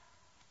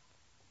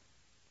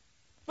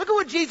 Look at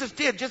what Jesus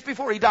did just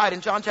before he died in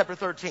John chapter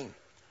 13.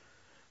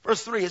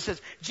 Verse 3, it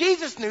says,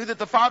 Jesus knew that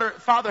the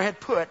Father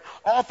had put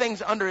all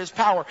things under his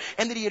power,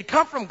 and that he had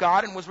come from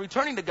God and was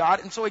returning to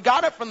God. And so he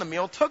got up from the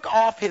meal, took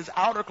off his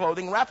outer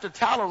clothing, wrapped a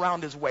towel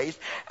around his waist.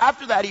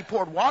 After that, he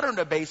poured water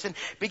into a basin,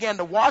 began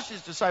to wash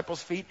his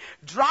disciples' feet,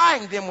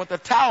 drying them with the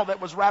towel that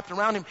was wrapped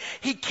around him.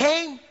 He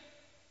came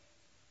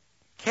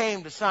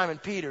to Simon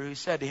Peter, who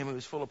said to him, who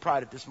was full of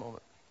pride at this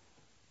moment,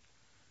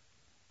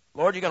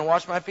 Lord, you're going to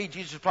wash my feet?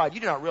 Jesus replied, you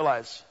do not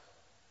realize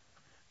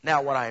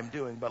now what I am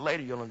doing, but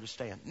later you'll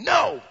understand.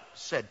 No,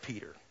 said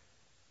Peter.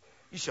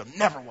 You shall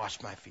never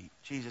wash my feet.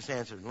 Jesus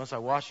answered, unless I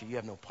wash you, you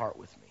have no part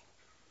with me.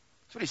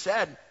 That's what he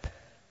said.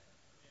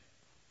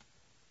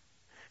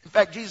 In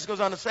fact, Jesus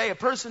goes on to say, a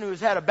person who has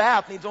had a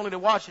bath needs only to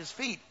wash his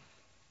feet.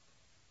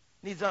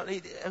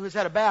 Who's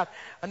had a bath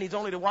needs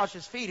only to wash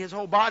his feet. His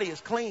whole body is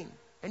clean.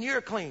 And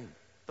you're clean,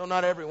 though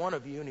not every one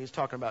of you. And he's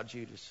talking about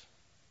Judas.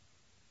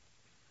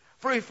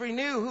 For if he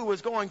knew who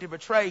was going to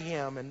betray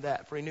him,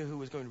 that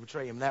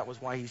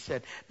was why he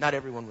said not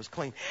everyone was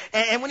clean.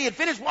 And when he had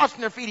finished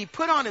washing their feet, he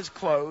put on his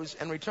clothes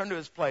and returned to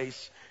his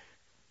place.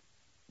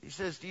 He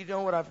says, do you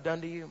know what I've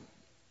done to you?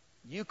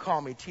 You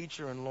call me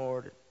teacher and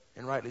Lord,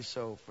 and rightly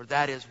so, for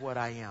that is what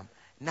I am.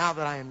 Now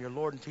that I am your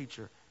Lord and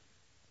teacher,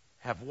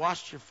 have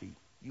washed your feet,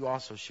 you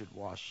also should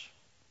wash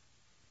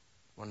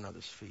one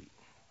another's feet.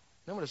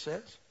 You know what it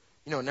says?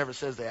 It never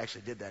says they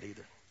actually did that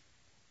either.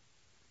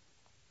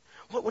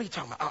 What are you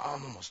talking about?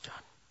 I'm almost done.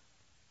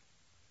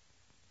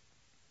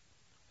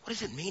 What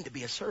does it mean to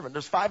be a servant?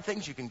 There's 5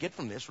 things you can get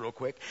from this real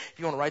quick. If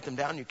you want to write them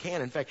down, you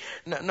can. In fact,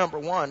 number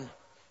 1, you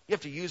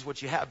have to use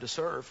what you have to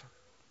serve.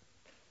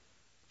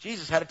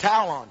 Jesus had a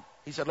towel on.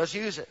 He said, let's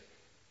use it.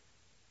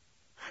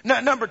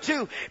 Number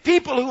 2,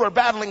 people who are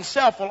battling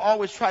self will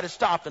always try to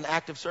stop an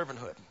act of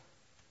servanthood.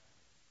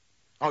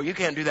 Oh, you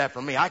can't do that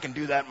for me. I can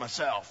do that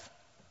myself.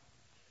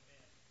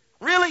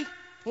 Really?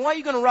 Why are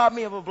you going to rob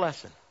me of a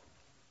blessing?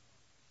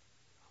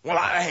 Well,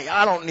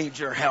 I don't need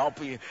your help.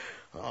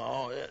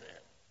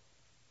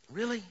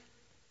 Really?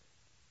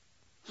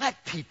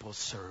 Let people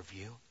serve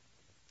you.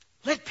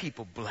 Let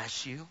people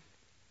bless you.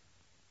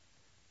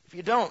 If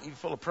you don't, you're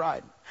full of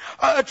pride.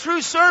 A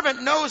true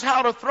servant knows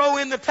how to throw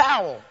in the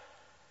towel.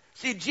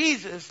 See,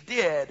 Jesus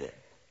did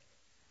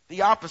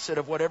the opposite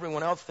of what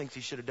everyone else thinks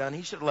he should have done.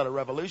 He should have led a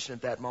revolution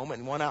at that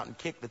moment and went out and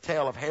kicked the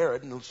tail of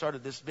Herod and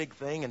started this big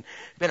thing and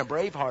been a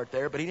Braveheart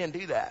there, but he didn't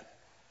do that.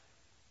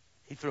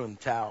 He threw in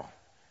the towel.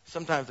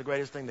 Sometimes the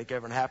greatest thing that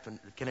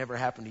can ever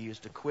happen to you is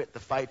to quit the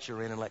fight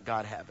you're in and let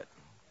God have it.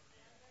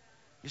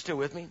 You still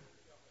with me?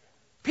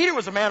 Peter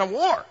was a man of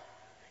war.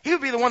 He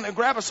would be the one that would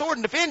grab a sword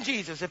and defend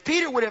Jesus. If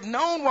Peter would have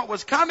known what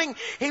was coming,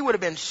 he would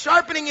have been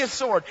sharpening his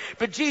sword.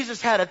 But Jesus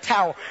had a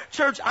towel.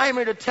 Church, I am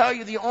here to tell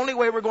you the only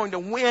way we're going to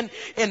win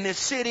in this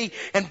city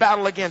and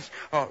battle against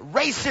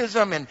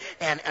racism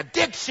and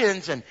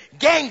addictions and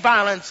gang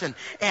violence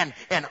and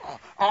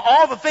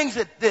all the things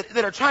that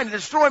are trying to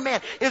destroy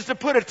man is to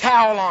put a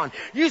towel on.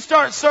 You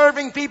start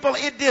serving people,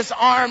 it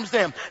disarms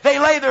them. They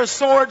lay their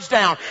swords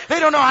down. They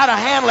don't know how to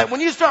handle it.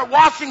 When you start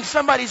washing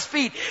somebody's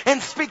feet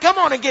and speak, come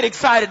on and get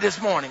excited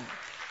this morning.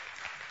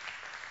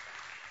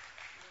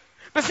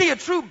 But see, a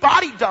true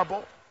body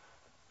double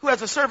who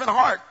has a servant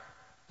heart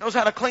knows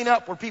how to clean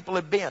up where people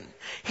have been.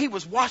 He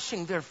was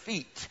washing their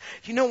feet.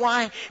 You know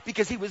why?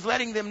 Because he was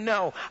letting them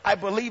know, I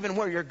believe in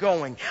where you're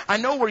going. I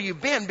know where you've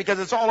been because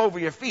it's all over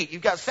your feet.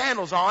 You've got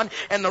sandals on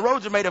and the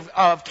roads are made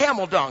of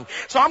camel dung.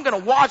 So I'm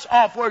going to wash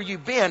off where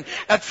you've been.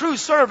 A true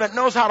servant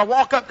knows how to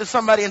walk up to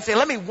somebody and say,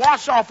 let me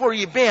wash off where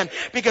you've been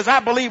because I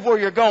believe where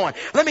you're going.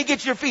 Let me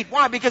get your feet.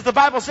 Why? Because the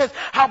Bible says,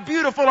 how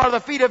beautiful are the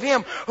feet of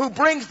him who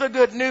brings the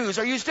good news.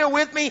 Are you still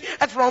with me?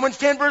 That's Romans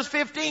 10 verse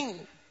 15.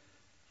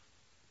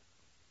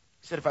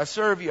 He said, if I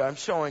serve you, I'm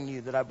showing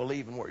you that I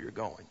believe in where you're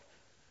going.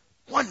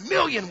 1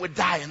 million would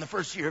die in the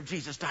first year of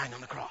Jesus dying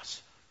on the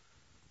cross.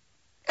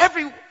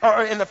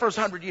 Or in the first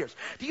 100 years.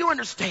 Do you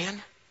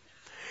understand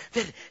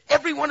that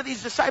every one of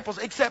these disciples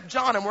except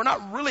John, and we're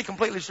not really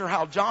completely sure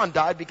how John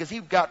died because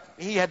he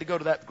had to go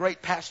to that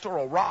great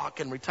pastoral rock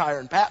and retire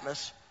in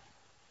Patmos.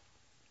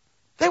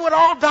 They would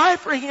all die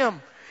for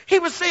him. He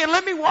was saying,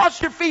 let me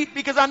wash your feet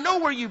because I know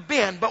where you've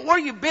been. But where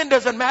you've been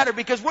doesn't matter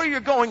because where you're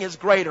going is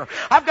greater.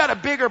 I've got a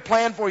bigger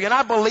plan for you and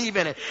I believe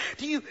in it.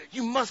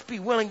 You must be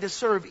willing to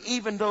serve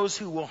even those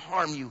who will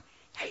harm you.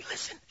 Hey,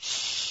 listen.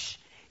 Shh.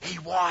 He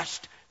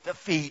washed the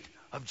feet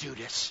of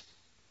Judas.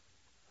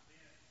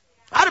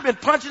 I'd have been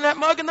punching that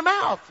mug in the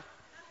mouth.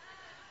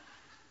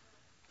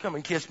 Come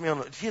and kiss me on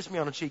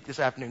the cheek this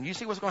afternoon. You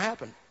see what's going to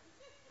happen?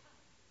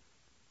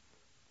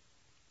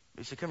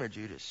 He said, come here,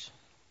 Judas.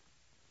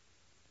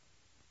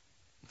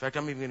 In fact,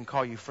 I'm even going to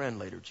call you friend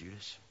later,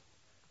 Judas.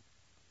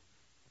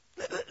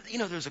 You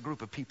know, there's a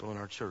group of people in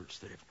our church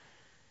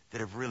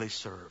that have really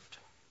served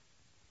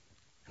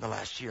in the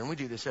last year. And we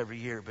do this every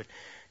year, but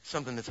it's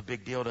something that's a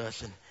big deal to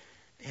us.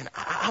 And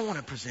I want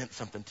to present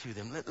something to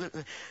them.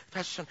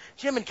 Pastor Sean,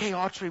 Jim and Kay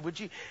Autry, would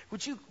you,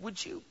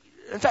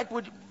 in fact,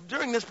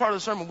 during this part of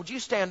the sermon, would you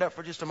stand up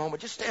for just a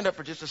moment? Just stand up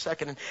for just a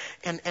second.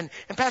 And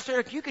Pastor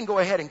Eric, you can go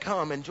ahead and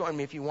come and join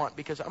me if you want,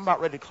 because I'm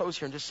about ready to close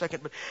here in just a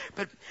second.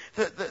 But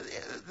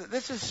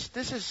this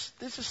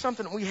is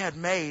something that we had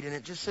made, and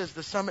it just says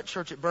the Summit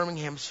Church at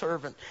Birmingham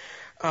Servant.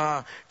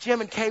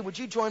 Jim and Kay, would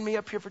you join me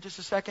up here for just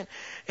a second?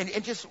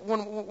 And just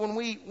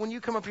when you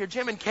come up here,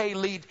 Jim and Kay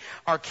lead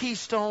our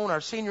Keystone,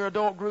 our senior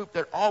adult group.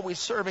 They're always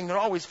serving. They're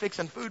always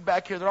fixing food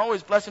back here. They're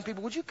always blessing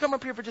people. Would you come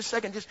up here for just a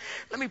second? Just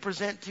let me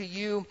present to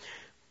you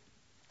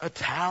a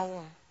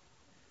towel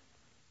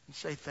and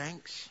say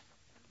thanks.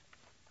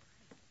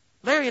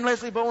 Larry and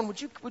Leslie Bowen,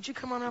 would you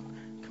come on up?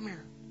 Come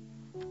here.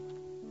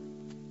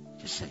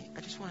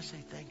 I just want to say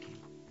thank you.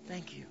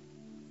 Thank you.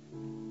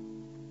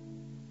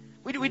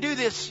 We do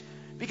this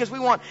because we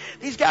want,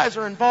 these guys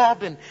are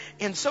involved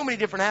in so many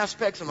different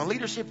aspects on the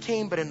leadership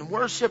team, but in the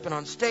worship and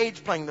on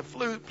stage, playing the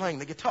flute, playing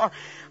the guitar.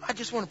 I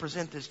just want to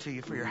present this to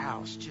you for your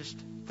house. Just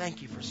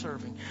thank you for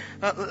serving.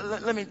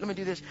 Let me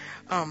do this.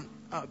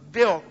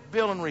 Bill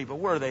and Reba,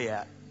 where are they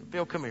at?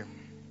 Bill, come here.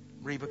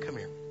 Reba, come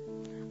here.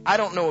 I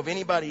don't know of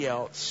anybody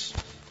else.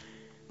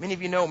 Many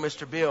of you know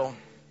Mr. Bill.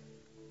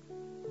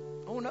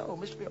 Oh no,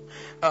 Mr. Bill.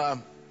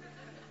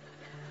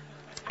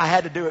 I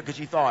had to do it because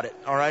you thought it,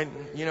 all right?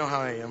 You know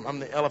how I am. I'm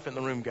the elephant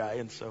in the room guy.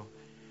 And so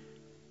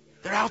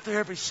they're out there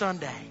every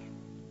Sunday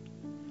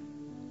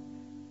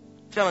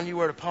telling you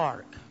where to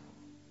park.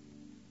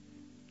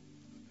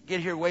 Get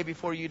here way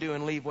before you do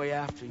and leave way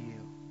after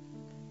you.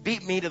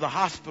 Beat me to the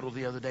hospital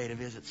the other day to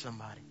visit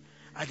somebody.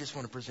 I just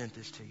want to present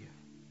this to you.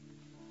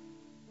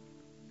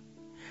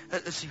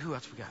 Let's see who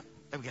else we got.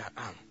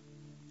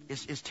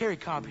 Is Terry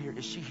Cobb here?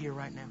 Is she here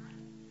right now?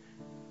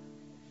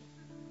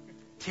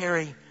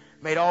 Terry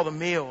made all the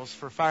meals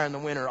for Fire in the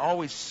Winter,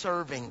 always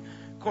serving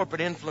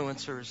corporate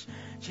influencers.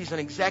 She's an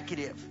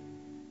executive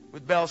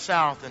with Bell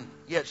South, and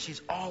yet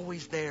she's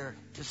always there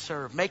to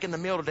serve, making the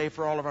meal today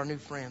for all of our new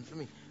friends. Let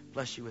me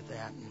bless you with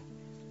that.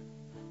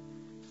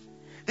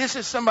 This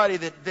is somebody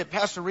that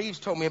Pastor Reeves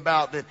told me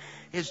about that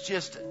is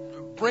just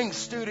brings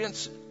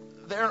students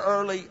there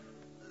early,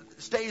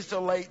 stays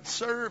till late,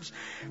 serves,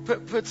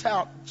 puts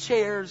out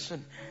chairs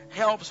and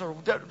helps or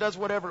does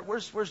whatever.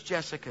 Where's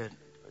Jessica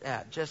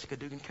at? Jessica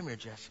Dugan. Come here,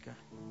 Jessica.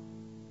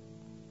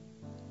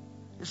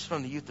 This is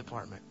from the youth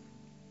department.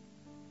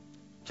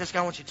 Jessica,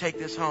 I want you to take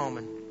this home,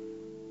 and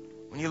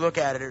when you look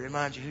at it, it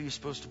reminds you who you're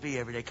supposed to be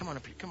every day. Come on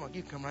up here. Come on.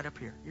 You can come right up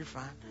here. You're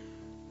fine.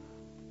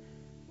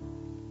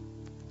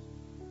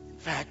 In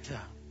fact,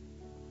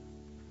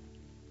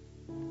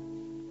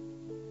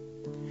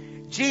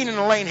 Gene and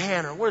Elaine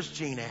Hanner. Where's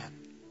Gene at?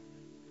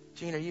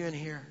 Gene, are you in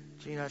here?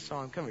 Gene, I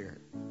saw him. Come here,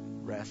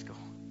 rascal.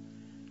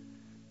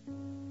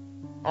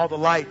 All the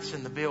lights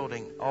in the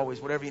building, always,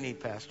 whatever you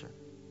need, Pastor.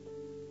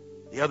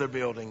 The other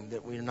building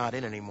that we're not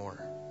in anymore.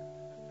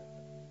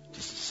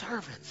 Just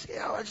servants.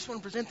 Yeah, I just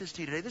want to present this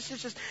to you today. This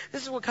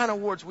is what kind of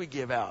awards we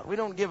give out. We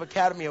don't give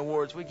Academy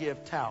Awards, we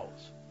give towels.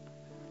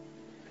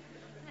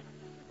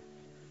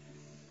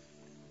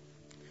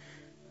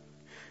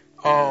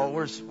 Oh,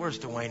 where's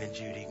Dwayne and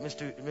Judy?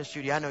 Miss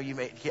Judy, I know you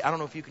may. I don't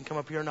know if you can come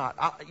up here or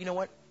not. You know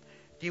what?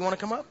 Do you want to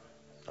come up?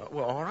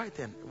 Well, all right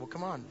then. Well,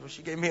 come on. Well,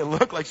 she gave me a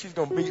look like she's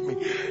going to beat me.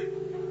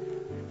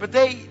 But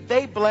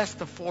they bless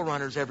the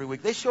Forerunners every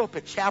week. They show up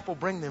at chapel,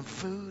 bring them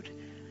food,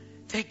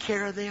 take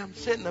care of them,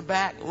 sit in the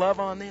back, love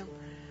on them.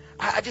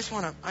 I just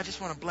want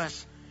to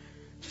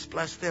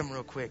bless them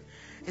real quick.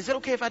 Is it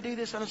okay if I do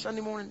this on a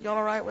Sunday morning? Y'all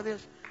all right with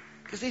this?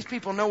 Because these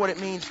people know what it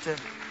means to.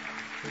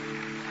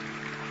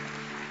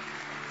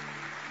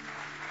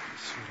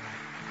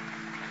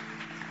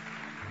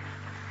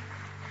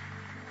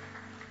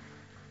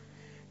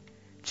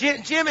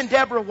 Jim and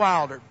Deborah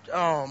Wilder.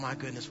 Oh my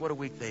goodness, what a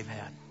week they've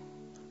had.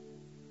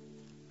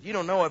 You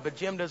don't know it, but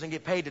Jim doesn't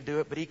get paid to do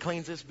it, but he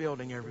cleans this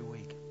building every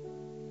week.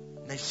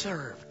 And they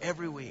serve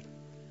every week.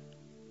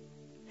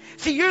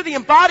 See, you're the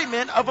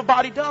embodiment of a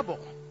body double.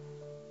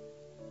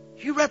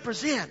 You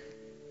represent.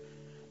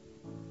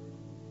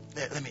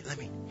 Let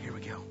me, here we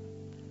go.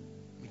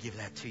 Let me give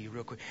that to you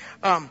real quick.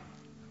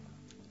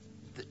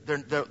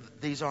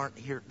 These aren't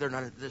here. They're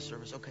not at this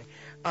service. Okay.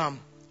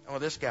 Well,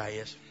 this guy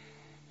is.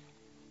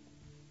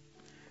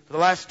 For the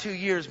last 2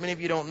 years, many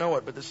of you don't know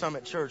it, but the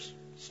Summit Church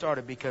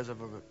started because of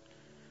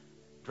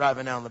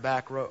driving down the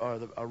back road, or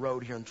a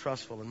road here in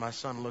Trussville, and my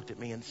son looked at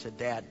me and said,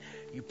 "Dad,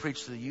 you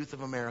preach to the youth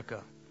of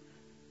America.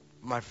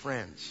 My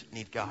friends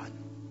need God."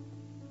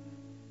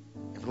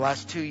 And for the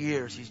last 2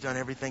 years, he's done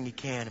everything he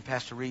can, and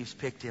Pastor Reeves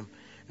picked him.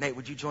 Nate,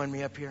 would you join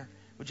me up here?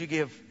 Would you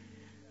give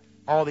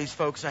all these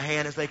folks a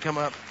hand as they come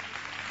up?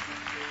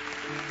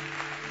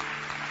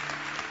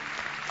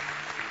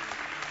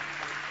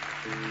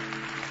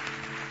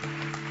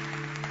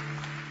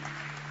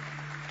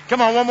 Come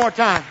on, one more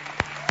time.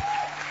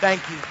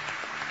 Thank you.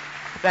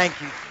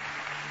 Thank you.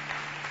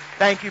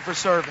 Thank you for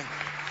serving.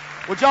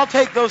 Would y'all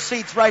take those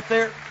seats right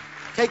there?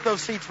 Take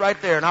those seats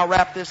right there, and I'll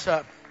wrap this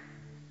up.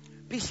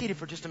 Be seated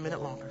for just a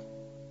minute longer.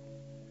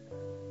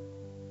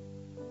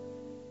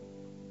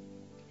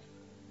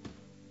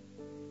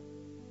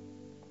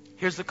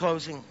 Here's the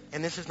closing,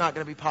 and this is not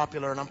going to be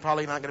popular, and I'm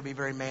probably not going to be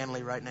very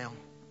manly right now.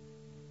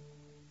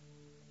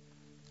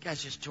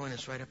 Guys, just join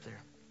us right up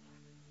there.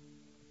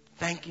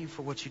 Thank you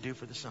for what you do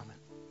for the Summit.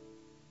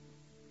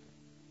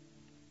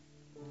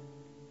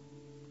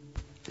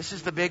 This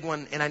is the big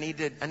one, and I need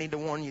to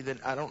warn you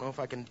that I don't know if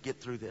I can get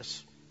through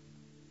this.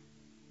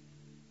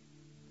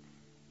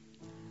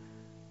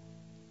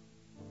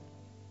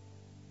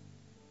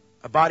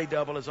 A body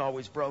double is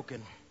always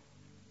broken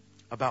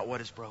about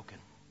what is broken.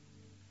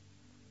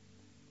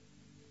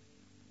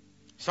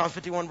 Psalm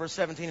 51 verse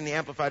 17 in the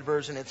Amplified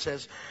Version, it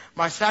says,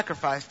 "My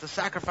sacrifice, the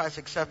sacrifice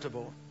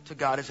acceptable to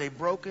God, is a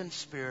broken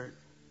spirit,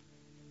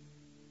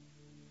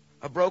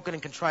 a broken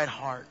and contrite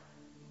heart."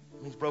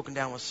 It means broken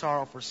down with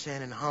sorrow for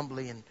sin and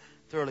humbly and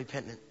thoroughly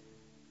penitent.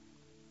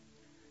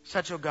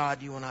 "Such, O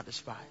God, you will not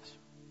despise."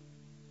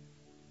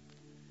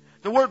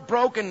 The word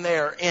broken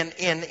there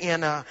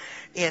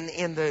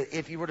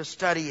if you were to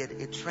study it,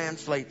 it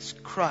translates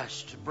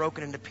crushed,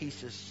 broken into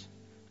pieces,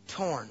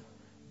 torn,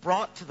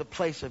 brought to the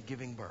place of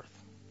giving birth.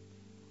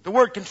 The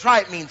word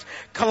contrite means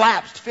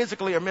collapsed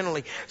physically or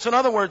mentally. So in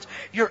other words,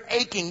 you're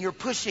aching, you're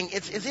pushing.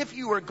 It's as if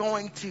you were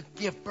going to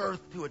give birth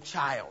to a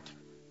child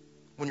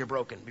when you're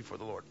broken before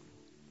the Lord.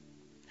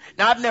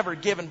 Now, I've never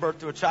given birth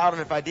to a child,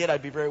 and if I did,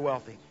 I'd be very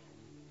wealthy.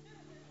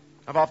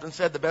 I've often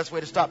said the best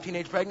way to stop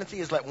teenage pregnancy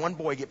is let one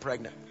boy get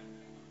pregnant.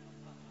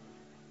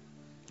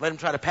 Let him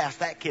try to pass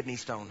that kidney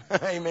stone.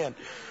 Amen.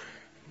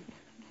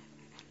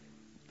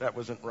 That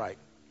wasn't right.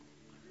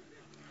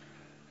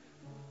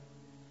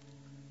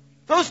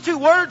 Those two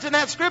words in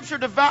that scripture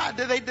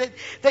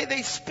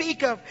they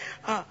speak of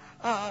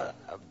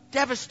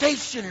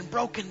devastation and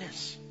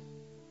brokenness.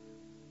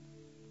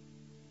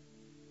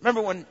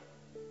 Remember when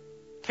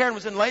Karen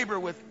was in labor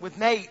with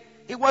Nate,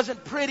 it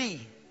wasn't pretty.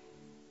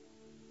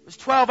 It was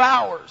 12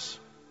 hours.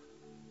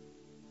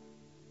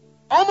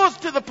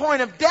 Almost to the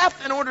point of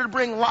death in order to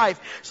bring life.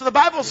 So the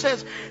Bible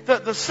says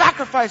that the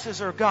sacrifices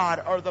of God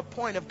are the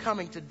point of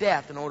coming to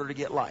death in order to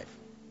get life.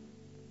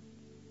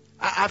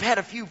 I've had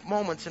a few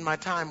moments in my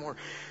time where,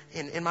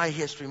 in my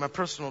history, my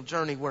personal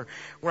journey, where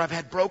I've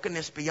had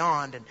brokenness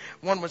beyond. And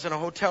one was in a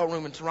hotel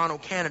room in Toronto,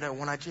 Canada,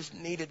 when I just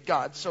needed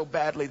God so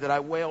badly that I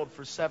wailed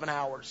for 7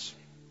 hours.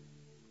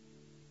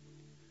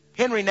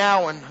 Henry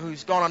Nouwen,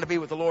 who's gone on to be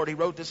with the Lord, he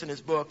wrote this in his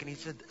book, and he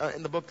said,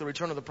 in the book, The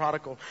Return of the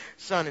Prodigal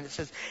Son, and it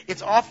says,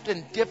 "It's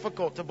often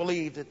difficult to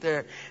believe that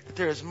there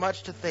is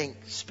much to think,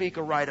 speak,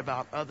 or write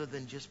about other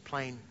than just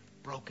plain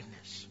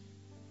brokenness."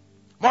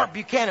 Mark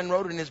Buchanan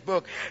wrote in his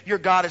book, Your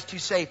God is Too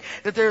Safe,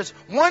 that there's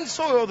one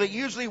soil that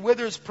usually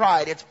withers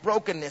pride. It's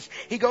brokenness.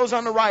 He goes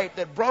on to write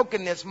that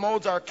brokenness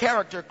molds our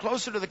character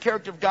closer to the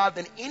character of God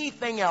than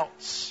anything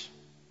else.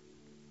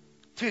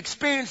 To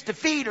experience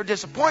defeat or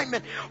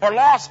disappointment or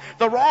loss,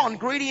 the raw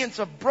ingredients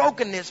of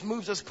brokenness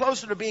moves us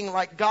closer to being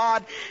like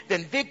God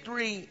than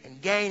victory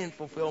and gain and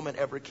fulfillment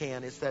ever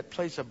can. It's that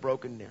place of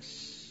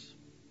brokenness.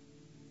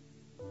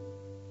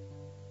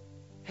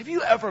 Have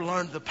you ever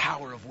learned the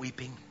power of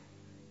weeping?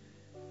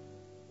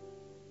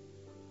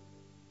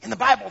 In the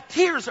Bible,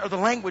 tears are the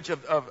language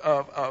of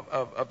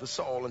the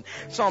soul. And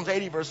Psalms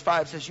 80 verse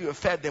 5 says, you have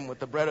fed them with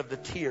the bread of the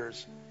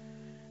tears.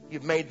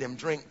 You've made them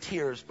drink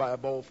tears by a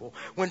bowlful.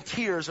 When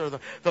tears are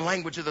the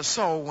language of the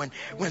soul,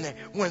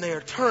 when they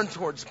are turned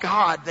towards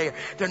God,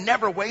 they're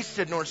never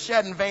wasted nor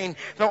shed in vain,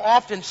 though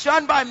often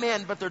shunned by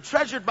men, but they're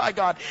treasured by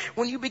God.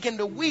 When you begin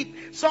to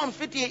weep, Psalms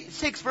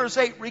 56 verse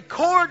 8,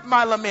 record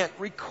my lament,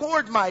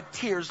 record my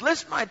tears,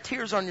 list my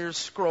tears on your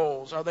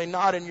scrolls. Are they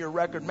not in your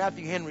record?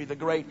 Matthew Henry,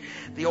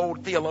 the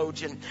old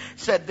theologian,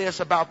 said this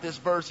about this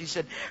verse. He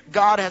said,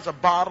 God has a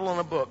bottle and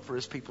a book for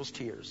his people's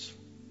tears.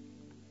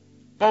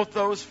 Both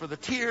those for the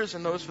tears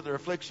and those for their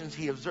afflictions.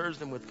 He observes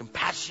them with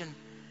compassion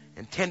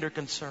and tender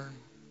concern.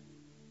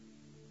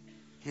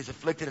 He is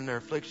afflicted in their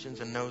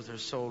afflictions and knows their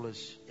soul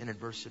is in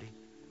adversity.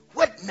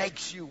 What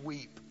makes you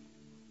weep?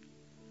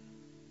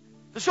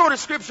 The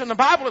shortest scripture in the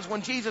Bible is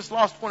when Jesus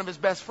lost one of his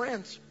best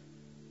friends.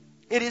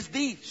 It is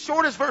the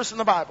shortest verse in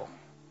the Bible.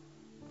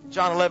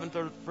 John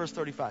 11, verse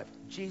 35.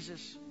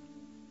 Jesus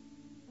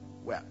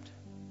wept.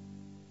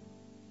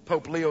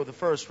 Pope Leo I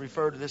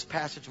referred to this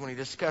passage when he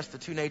discussed the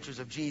two natures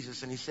of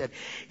Jesus, and he said,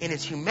 in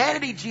his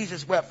humanity,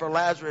 Jesus wept for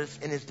Lazarus.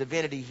 In his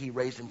divinity, he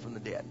raised him from the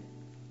dead.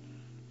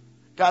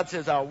 God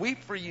says, I'll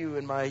weep for you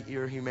in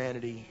your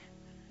humanity,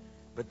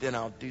 but then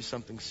I'll do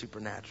something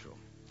supernatural.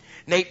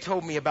 Nate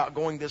told me about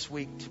going this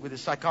week with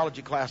his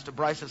psychology class to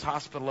Bryce's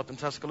hospital up in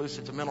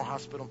Tuscaloosa. It's a mental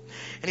hospital.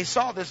 And he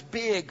saw this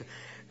big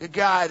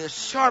guy, this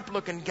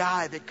sharp-looking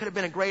guy that could have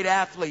been a great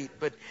athlete,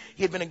 but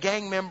he had been a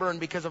gang member, and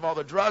because of all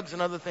the drugs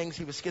and other things,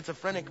 he was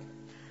schizophrenic.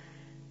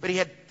 But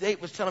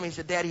Nate was telling me, he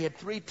said, Dad, he had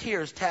 3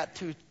 tears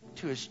tattooed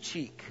to his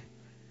cheek,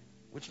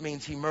 which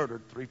means he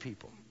murdered 3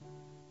 people.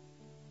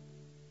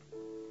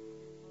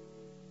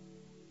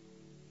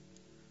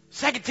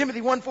 2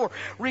 Timothy 1:4,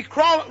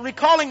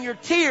 recalling your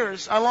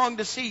tears, I long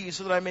to see you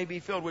so that I may be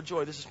filled with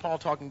joy. This is Paul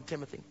talking to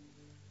Timothy.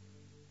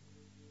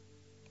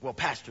 Well,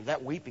 Pastor,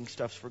 that weeping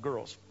stuff's for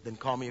girls. Then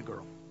call me a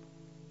girl.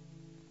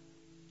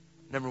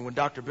 Remember when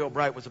Dr. Bill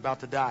Bright was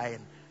about to die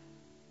and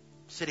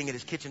sitting at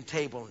his kitchen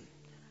table, and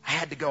I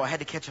had to go. I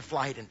had to catch a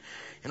flight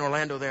in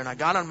Orlando there, and I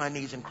got on my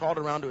knees and crawled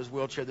around to his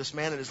wheelchair. This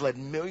man that has led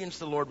millions to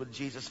the Lord with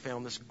Jesus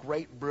film, this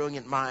great,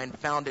 brilliant mind,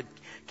 founded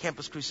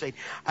Campus Crusade.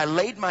 I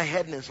laid my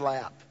head in his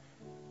lap,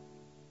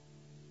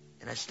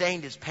 and I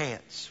stained his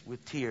pants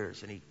with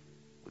tears, and he,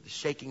 with a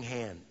shaking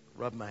hand,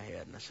 rubbed my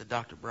head. And I said,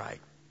 Dr.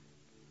 Bright,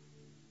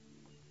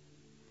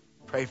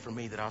 pray for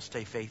me that I'll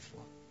stay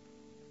faithful.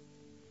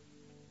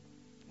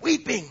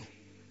 Weeping.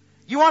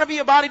 You want to be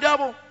a body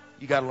double?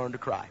 You got to learn to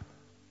cry.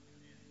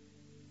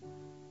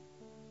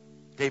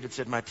 David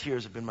said, my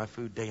tears have been my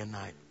food day and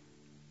night.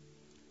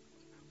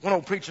 One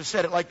old preacher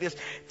said it like this: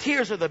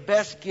 tears are the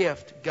best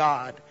gift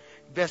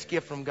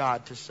from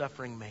God to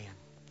suffering man.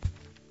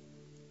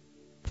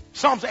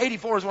 Psalms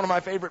 84 is one of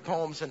my favorite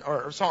poems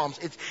or Psalms.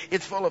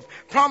 It's full of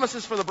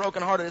promises for the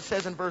brokenhearted. It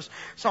says in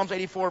Psalms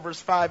 84 verse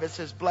 5, it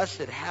says,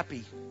 blessed,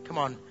 happy. Come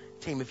on,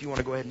 team, if you want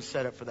to go ahead and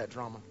set up for that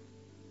drama.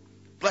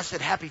 Blessed,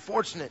 happy,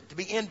 fortunate, to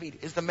be envied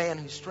is the man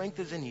whose strength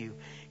is in you,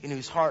 in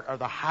whose heart are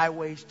the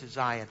highways to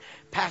Zion,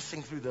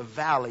 passing through the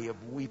valley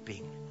of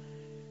weeping.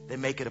 They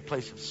make it a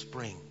place of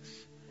springs.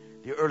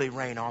 The early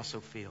rain also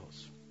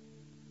feels.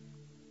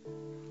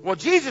 Well,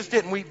 Jesus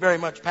didn't weep very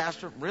much,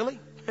 Pastor. Really?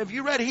 Have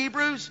you read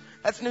Hebrews?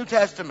 That's New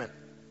Testament.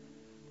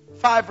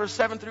 5 verse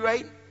 7 through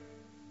 8.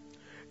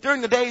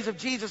 During the days of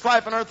Jesus'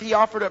 life on earth, he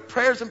offered up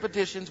prayers and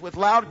petitions with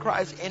loud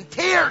cries and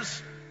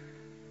tears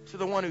to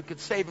the one who could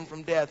save him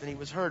from death, and he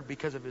was heard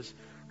because of his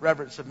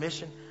reverent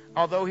submission.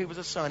 Although he was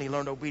a son, he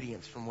learned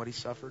obedience from what he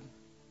suffered.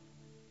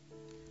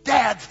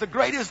 Dads, the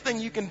greatest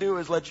thing you can do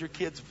is let your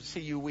kids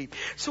see you weep.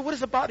 So what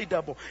is a body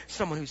double?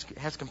 Someone who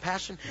has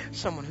compassion,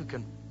 someone who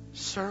can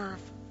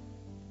serve,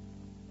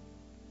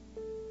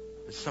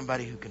 but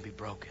somebody who can be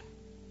broken.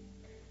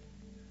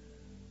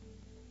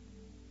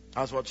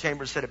 Oswald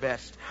Chambers said it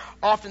best.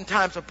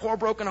 Oftentimes a poor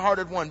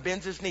broken-hearted one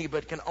bends his knee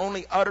but can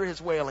only utter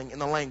his wailing in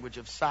the language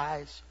of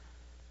sighs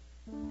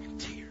and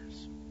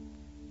tears.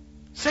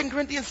 2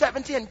 Corinthians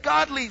 7:10,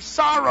 godly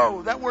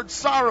sorrow. That word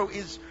sorrow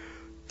is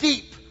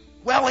deep,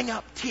 welling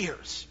up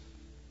tears.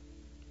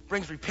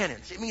 Brings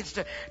repentance. It means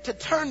to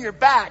turn your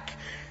back.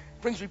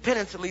 Brings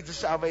repentance that leads to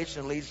salvation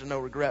and leads to no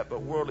regret.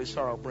 But worldly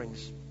sorrow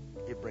brings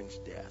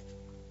death.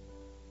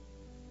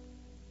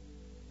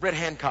 Brett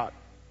Hancock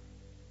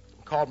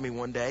called me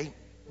one day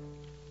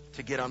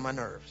to get on my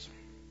nerves.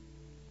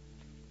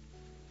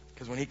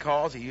 Because when he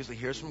calls, he usually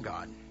hears from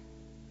God.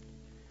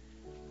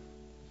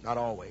 Not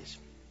always.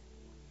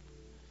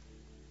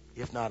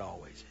 If not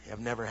always. I've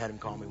never had him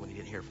call me when he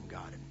didn't hear from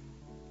God.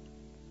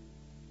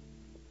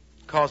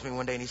 He calls me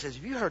one day and he says,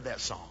 have you heard that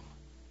song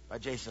by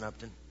Jason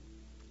Upton?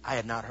 I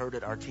had not heard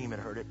it. Our team had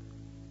heard it.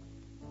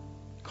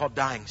 Called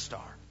Dying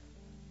Star.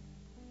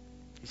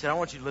 He said, I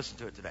want you to listen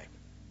to it today.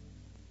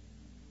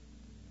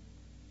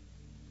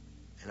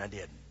 And I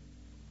did.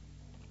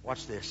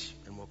 Watch this,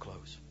 and we'll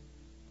close.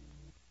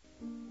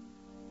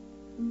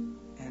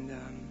 And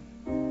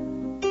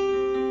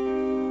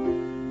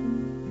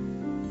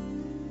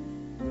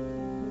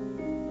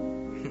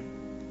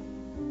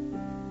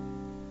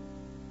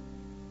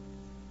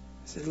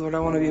said, Lord, I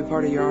want to be a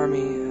part of your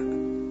army.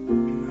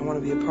 I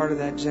want to be a part of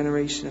that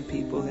generation of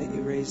people that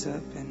you raise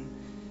up. And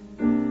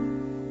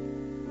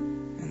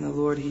the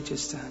Lord, He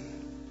just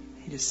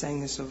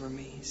sang this over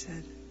me. He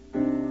said,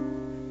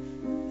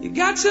 you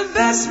got your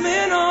best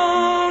men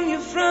on your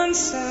front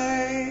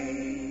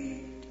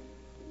side.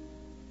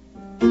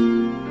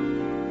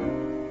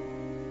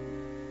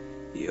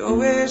 You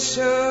always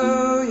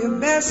show your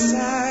best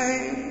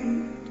side.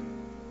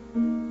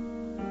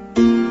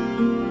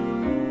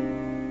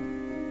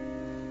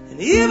 And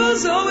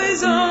evil's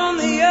always on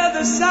the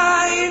other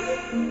side.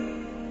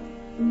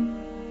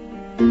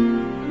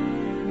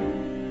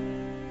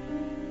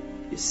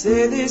 You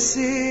say this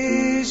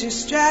is your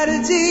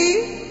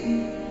strategy.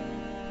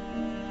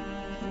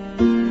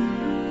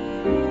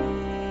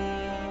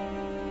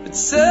 But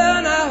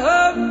son, I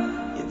hope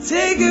you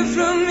take it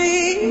from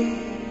me.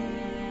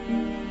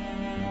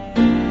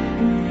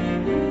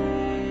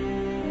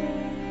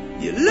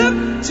 You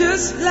look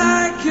just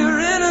like your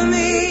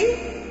enemy.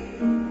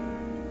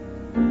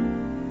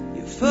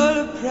 You're full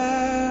of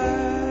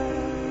pride.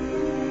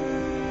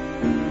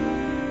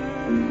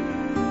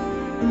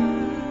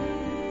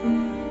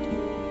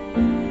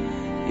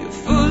 You're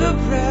full of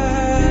pride.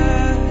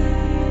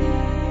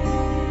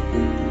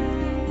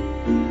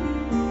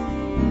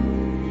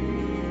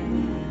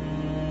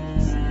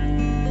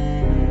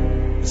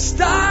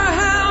 Star,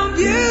 how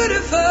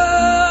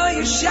beautiful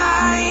you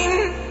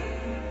shine.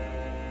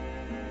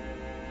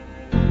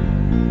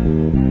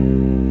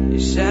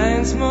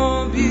 Shine's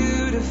more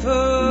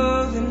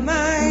beautiful than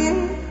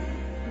mine.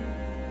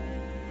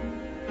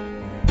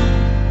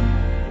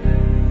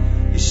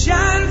 You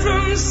shine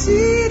from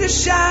sea to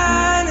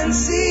shining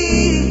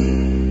sea.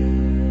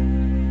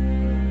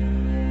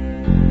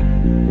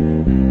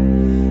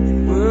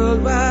 And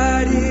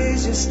worldwide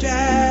is your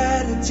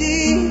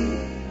strategy.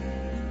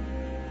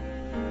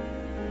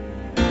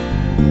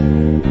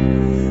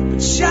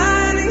 But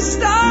shining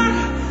star,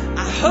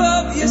 I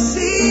hope you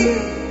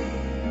see.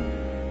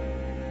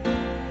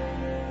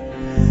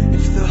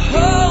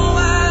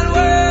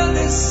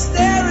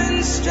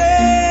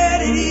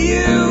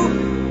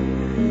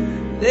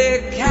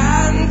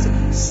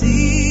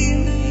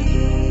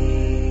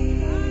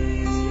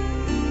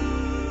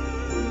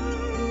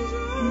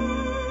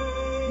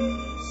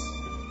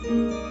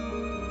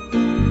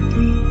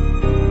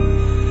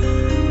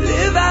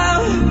 Live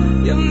out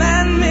your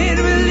man-made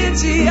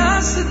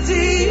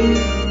religiosity.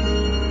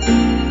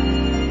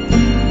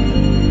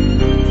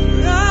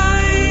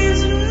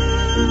 Rise,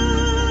 rise,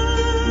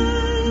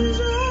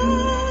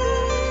 rise.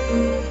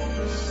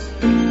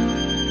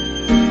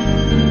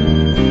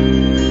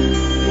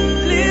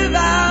 Live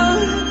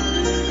out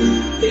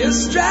your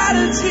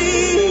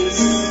strategies.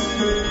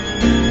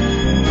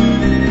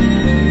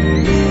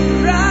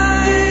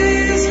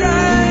 Rise,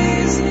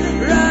 rise,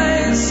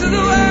 rise so the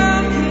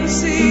world can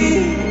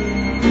see.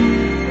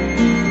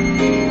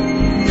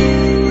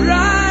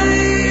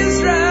 Rise,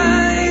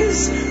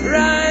 rise,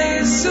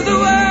 rise so the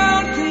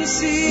world can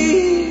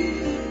see.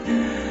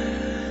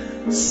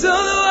 So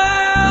the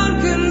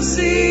world can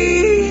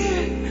see.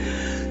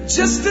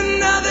 Just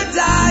another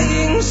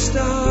dying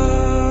star.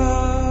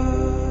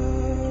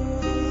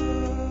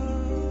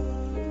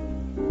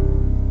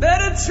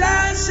 Better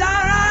trash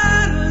our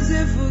idols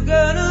if we're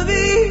gonna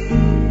be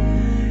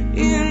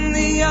in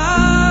the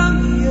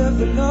army of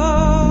the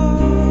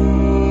Lord.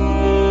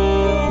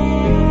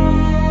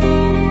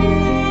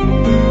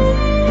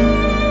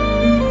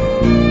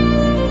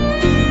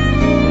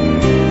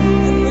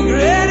 And the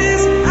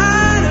greatest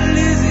idol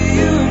is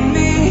you and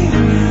me.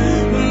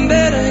 We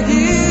better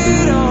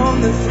get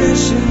on the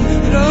threshing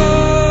floor.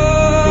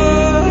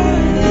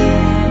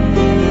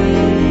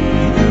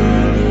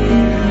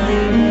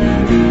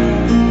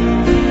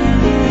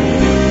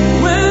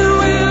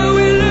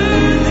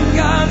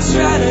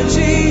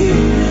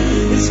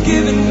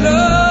 Giving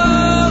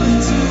glory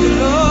to the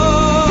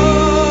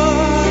Lord.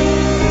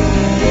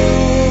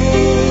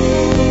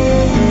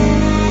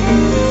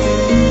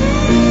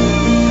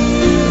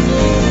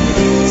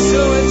 So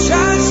I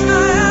trash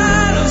my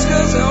idols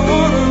 'cause I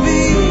wanna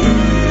be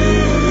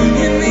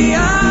in the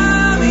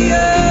army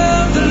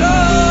of the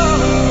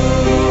Lord.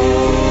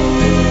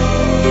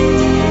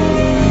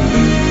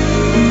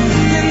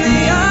 In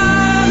the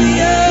army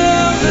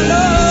of the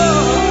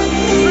Lord.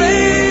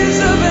 Raise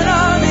up an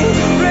army.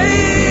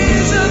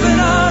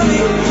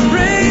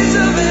 Raise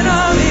up an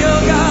army,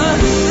 oh God.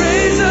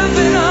 Raise up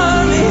an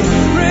army,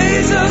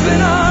 raise up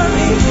an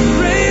army,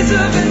 raise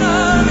up an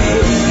army.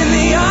 In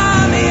the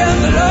army of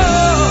the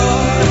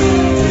Lord,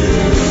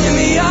 in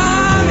the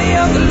army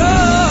of the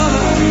Lord.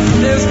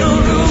 There's no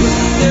room,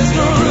 there's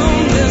no room,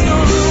 there's no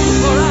room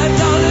for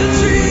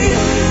idolatry.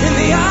 In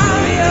the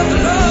army of the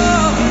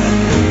Lord,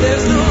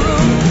 there's no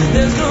room,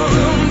 there's no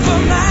room for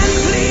man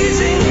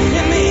pleasing.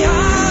 In the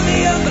army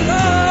of the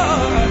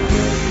Lord,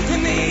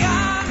 in the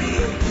army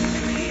of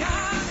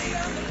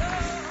the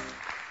Lord.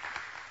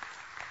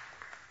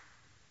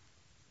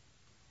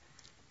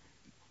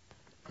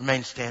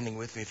 Remain standing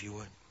with me if you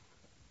would.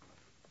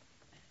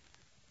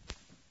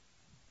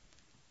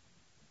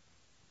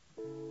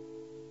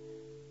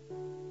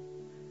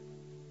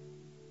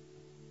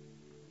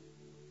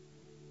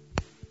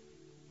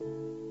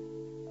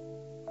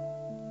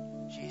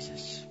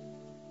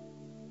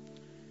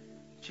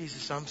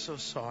 Jesus, I'm so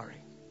sorry.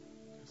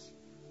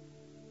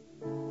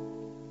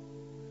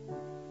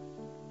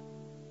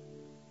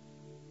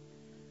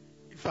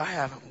 If I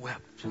haven't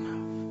wept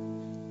enough,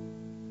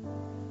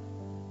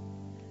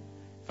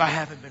 if I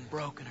haven't been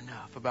broken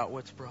enough about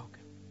what's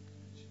broken,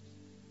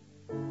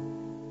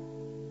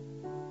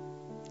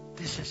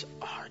 this is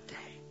our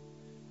day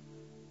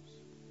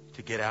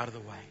to get out of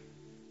the way.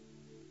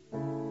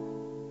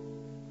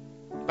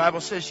 The Bible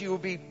says you will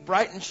be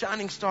bright and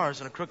shining stars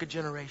in a crooked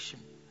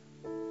generation.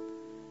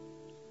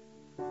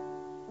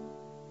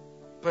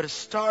 But a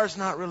star is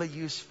not really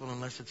useful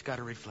unless it's got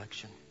a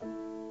reflection.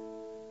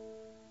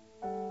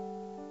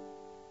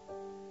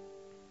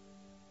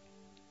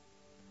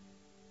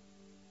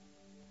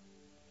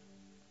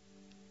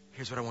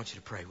 Here's what I want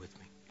you to pray with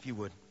me, if you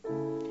would.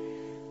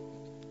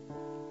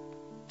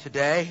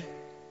 Today,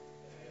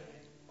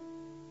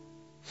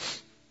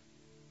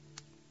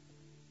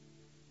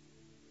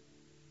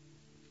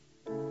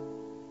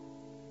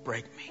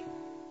 break me.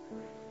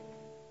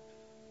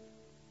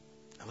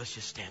 Now let's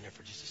just stand there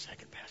for just a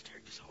second, Pastor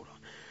Eric. Just hold on.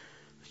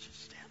 Let's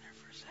just stand there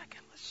for a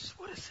second.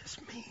 What does this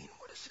mean?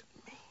 What does it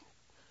mean?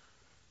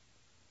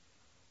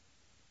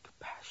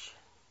 Compassion.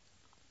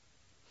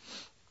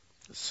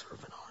 The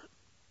servant heart.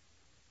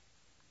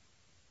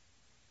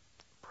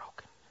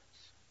 Brokenness.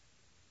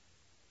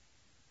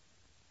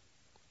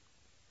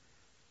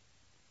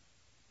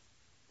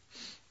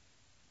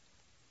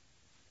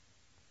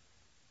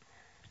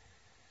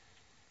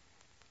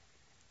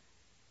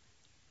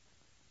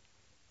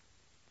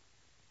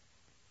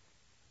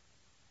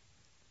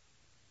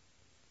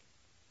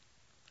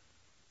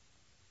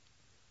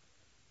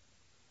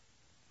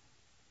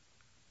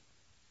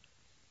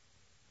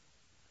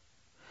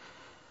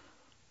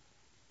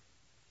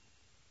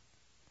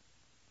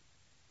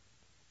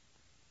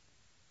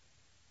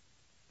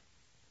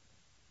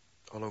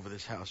 All over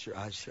this house, your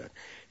eyes shut.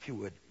 If you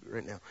would,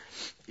 right now.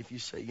 If you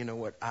say, you know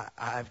what,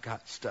 I've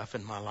got stuff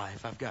in my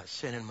life. I've got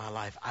sin in my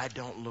life. I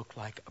don't look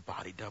like a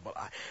body double.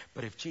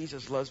 But if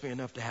Jesus loves me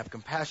enough to have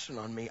compassion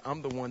on me,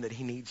 I'm the one that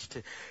he needs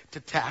to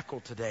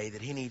tackle today,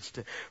 that he needs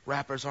to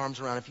wrap his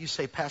arms around. If you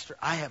say, Pastor,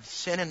 I have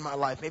sin in my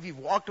life. Maybe you've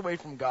walked away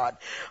from God.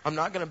 I'm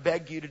not going to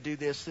beg you to do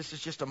this. This is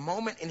just a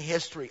moment in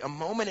history, a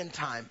moment in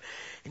time.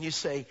 And you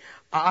say,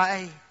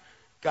 I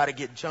got to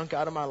get junk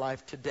out of my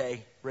life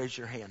today. Raise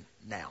your hand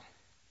now.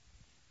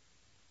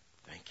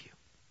 Thank you.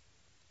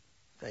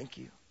 Thank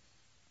you.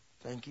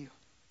 Thank you.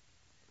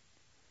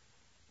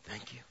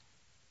 Thank you.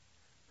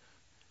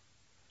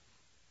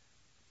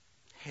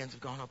 Hands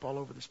have gone up all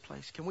over this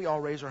place. Can we all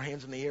raise our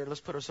hands in the air?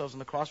 Let's put ourselves on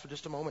the cross for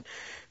just a moment.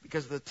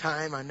 Because of the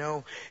time, I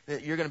know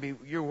that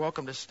you're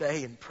welcome to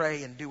stay and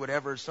pray and do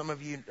whatever. Some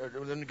of you are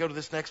going to go to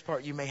this next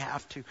part. You may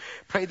have to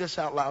pray this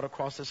out loud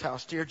across this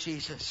house. Dear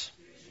Jesus,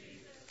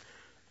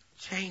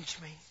 change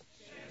me.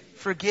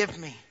 Forgive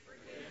me.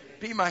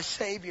 Be my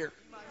Savior.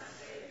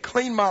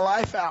 Clean my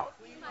life out.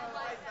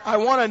 I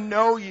want to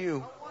know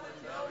you.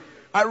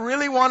 I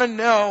really want to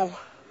know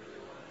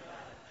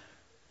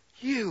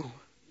you.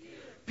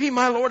 Be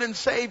my Lord and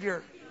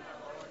Savior.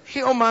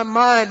 Heal my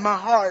mind, my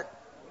heart,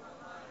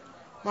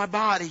 my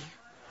body.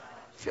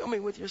 Fill me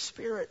with your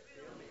Spirit.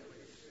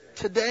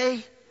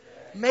 Today,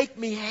 make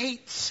me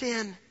hate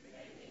sin.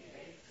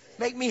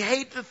 Make me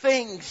hate the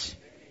things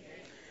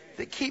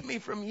that keep me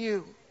from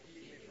you.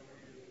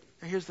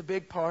 Now here's the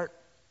big part.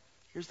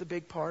 Here's the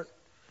big part.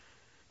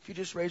 If you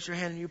just raised your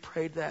hand and you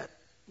prayed that,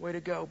 way to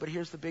go. But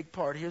here's the big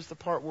part. Here's the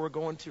part we're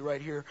going to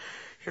right here.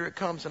 Here it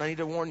comes. And I need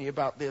to warn you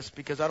about this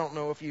because I don't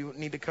know if you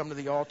need to come to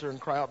the altar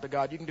and cry out to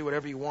God. You can do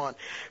whatever you want.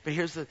 But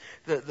here's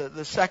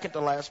the second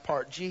to last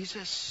part.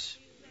 Jesus,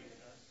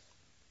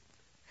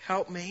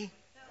 help me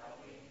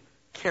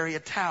carry a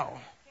towel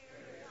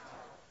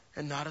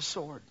and not a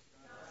sword.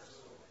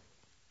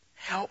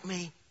 Help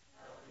me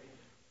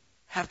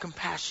have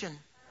compassion.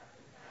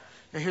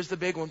 Now here's the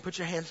big one. Put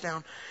your hands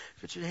down.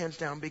 Put your hands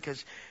down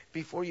because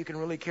before you can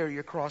really carry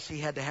your cross, he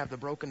had to have the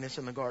brokenness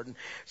in the garden.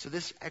 So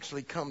this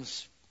actually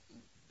comes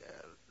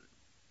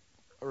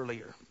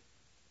earlier.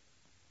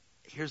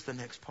 Here's the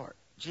next part.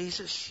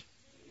 Jesus,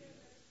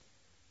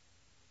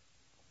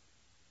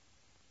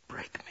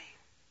 break me.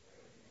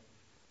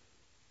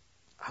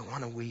 I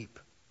want to weep.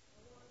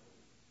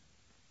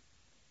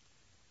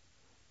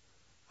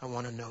 I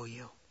want to know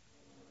you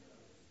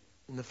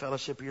in the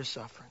fellowship of your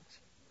sufferings.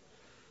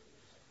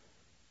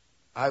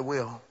 I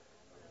will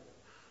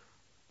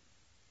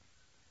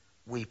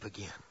weep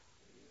again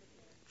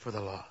for the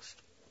lost.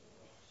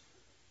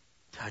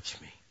 Touch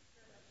me.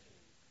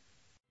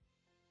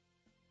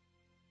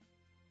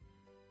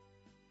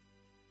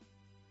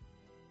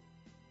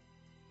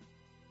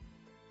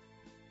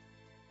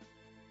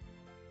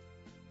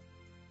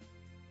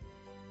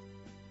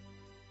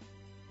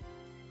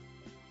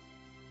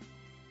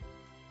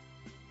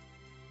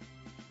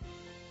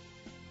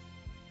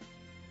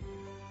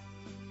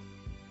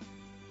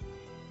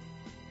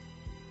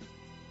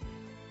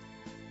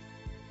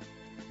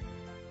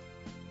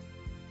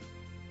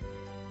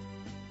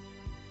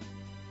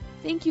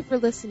 Thank you for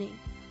listening.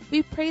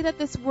 We pray that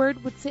this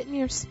word would sit in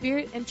your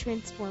spirit and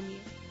transform you.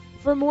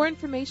 For more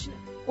information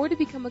or to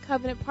become a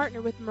covenant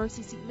partner with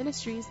Mercy Seat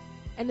Ministries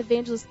and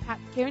Evangelist Pat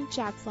Karen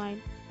Chatzline,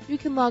 you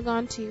can log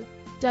on to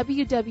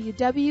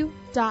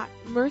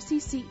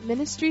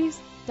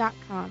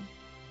www.mercyseatministries.com.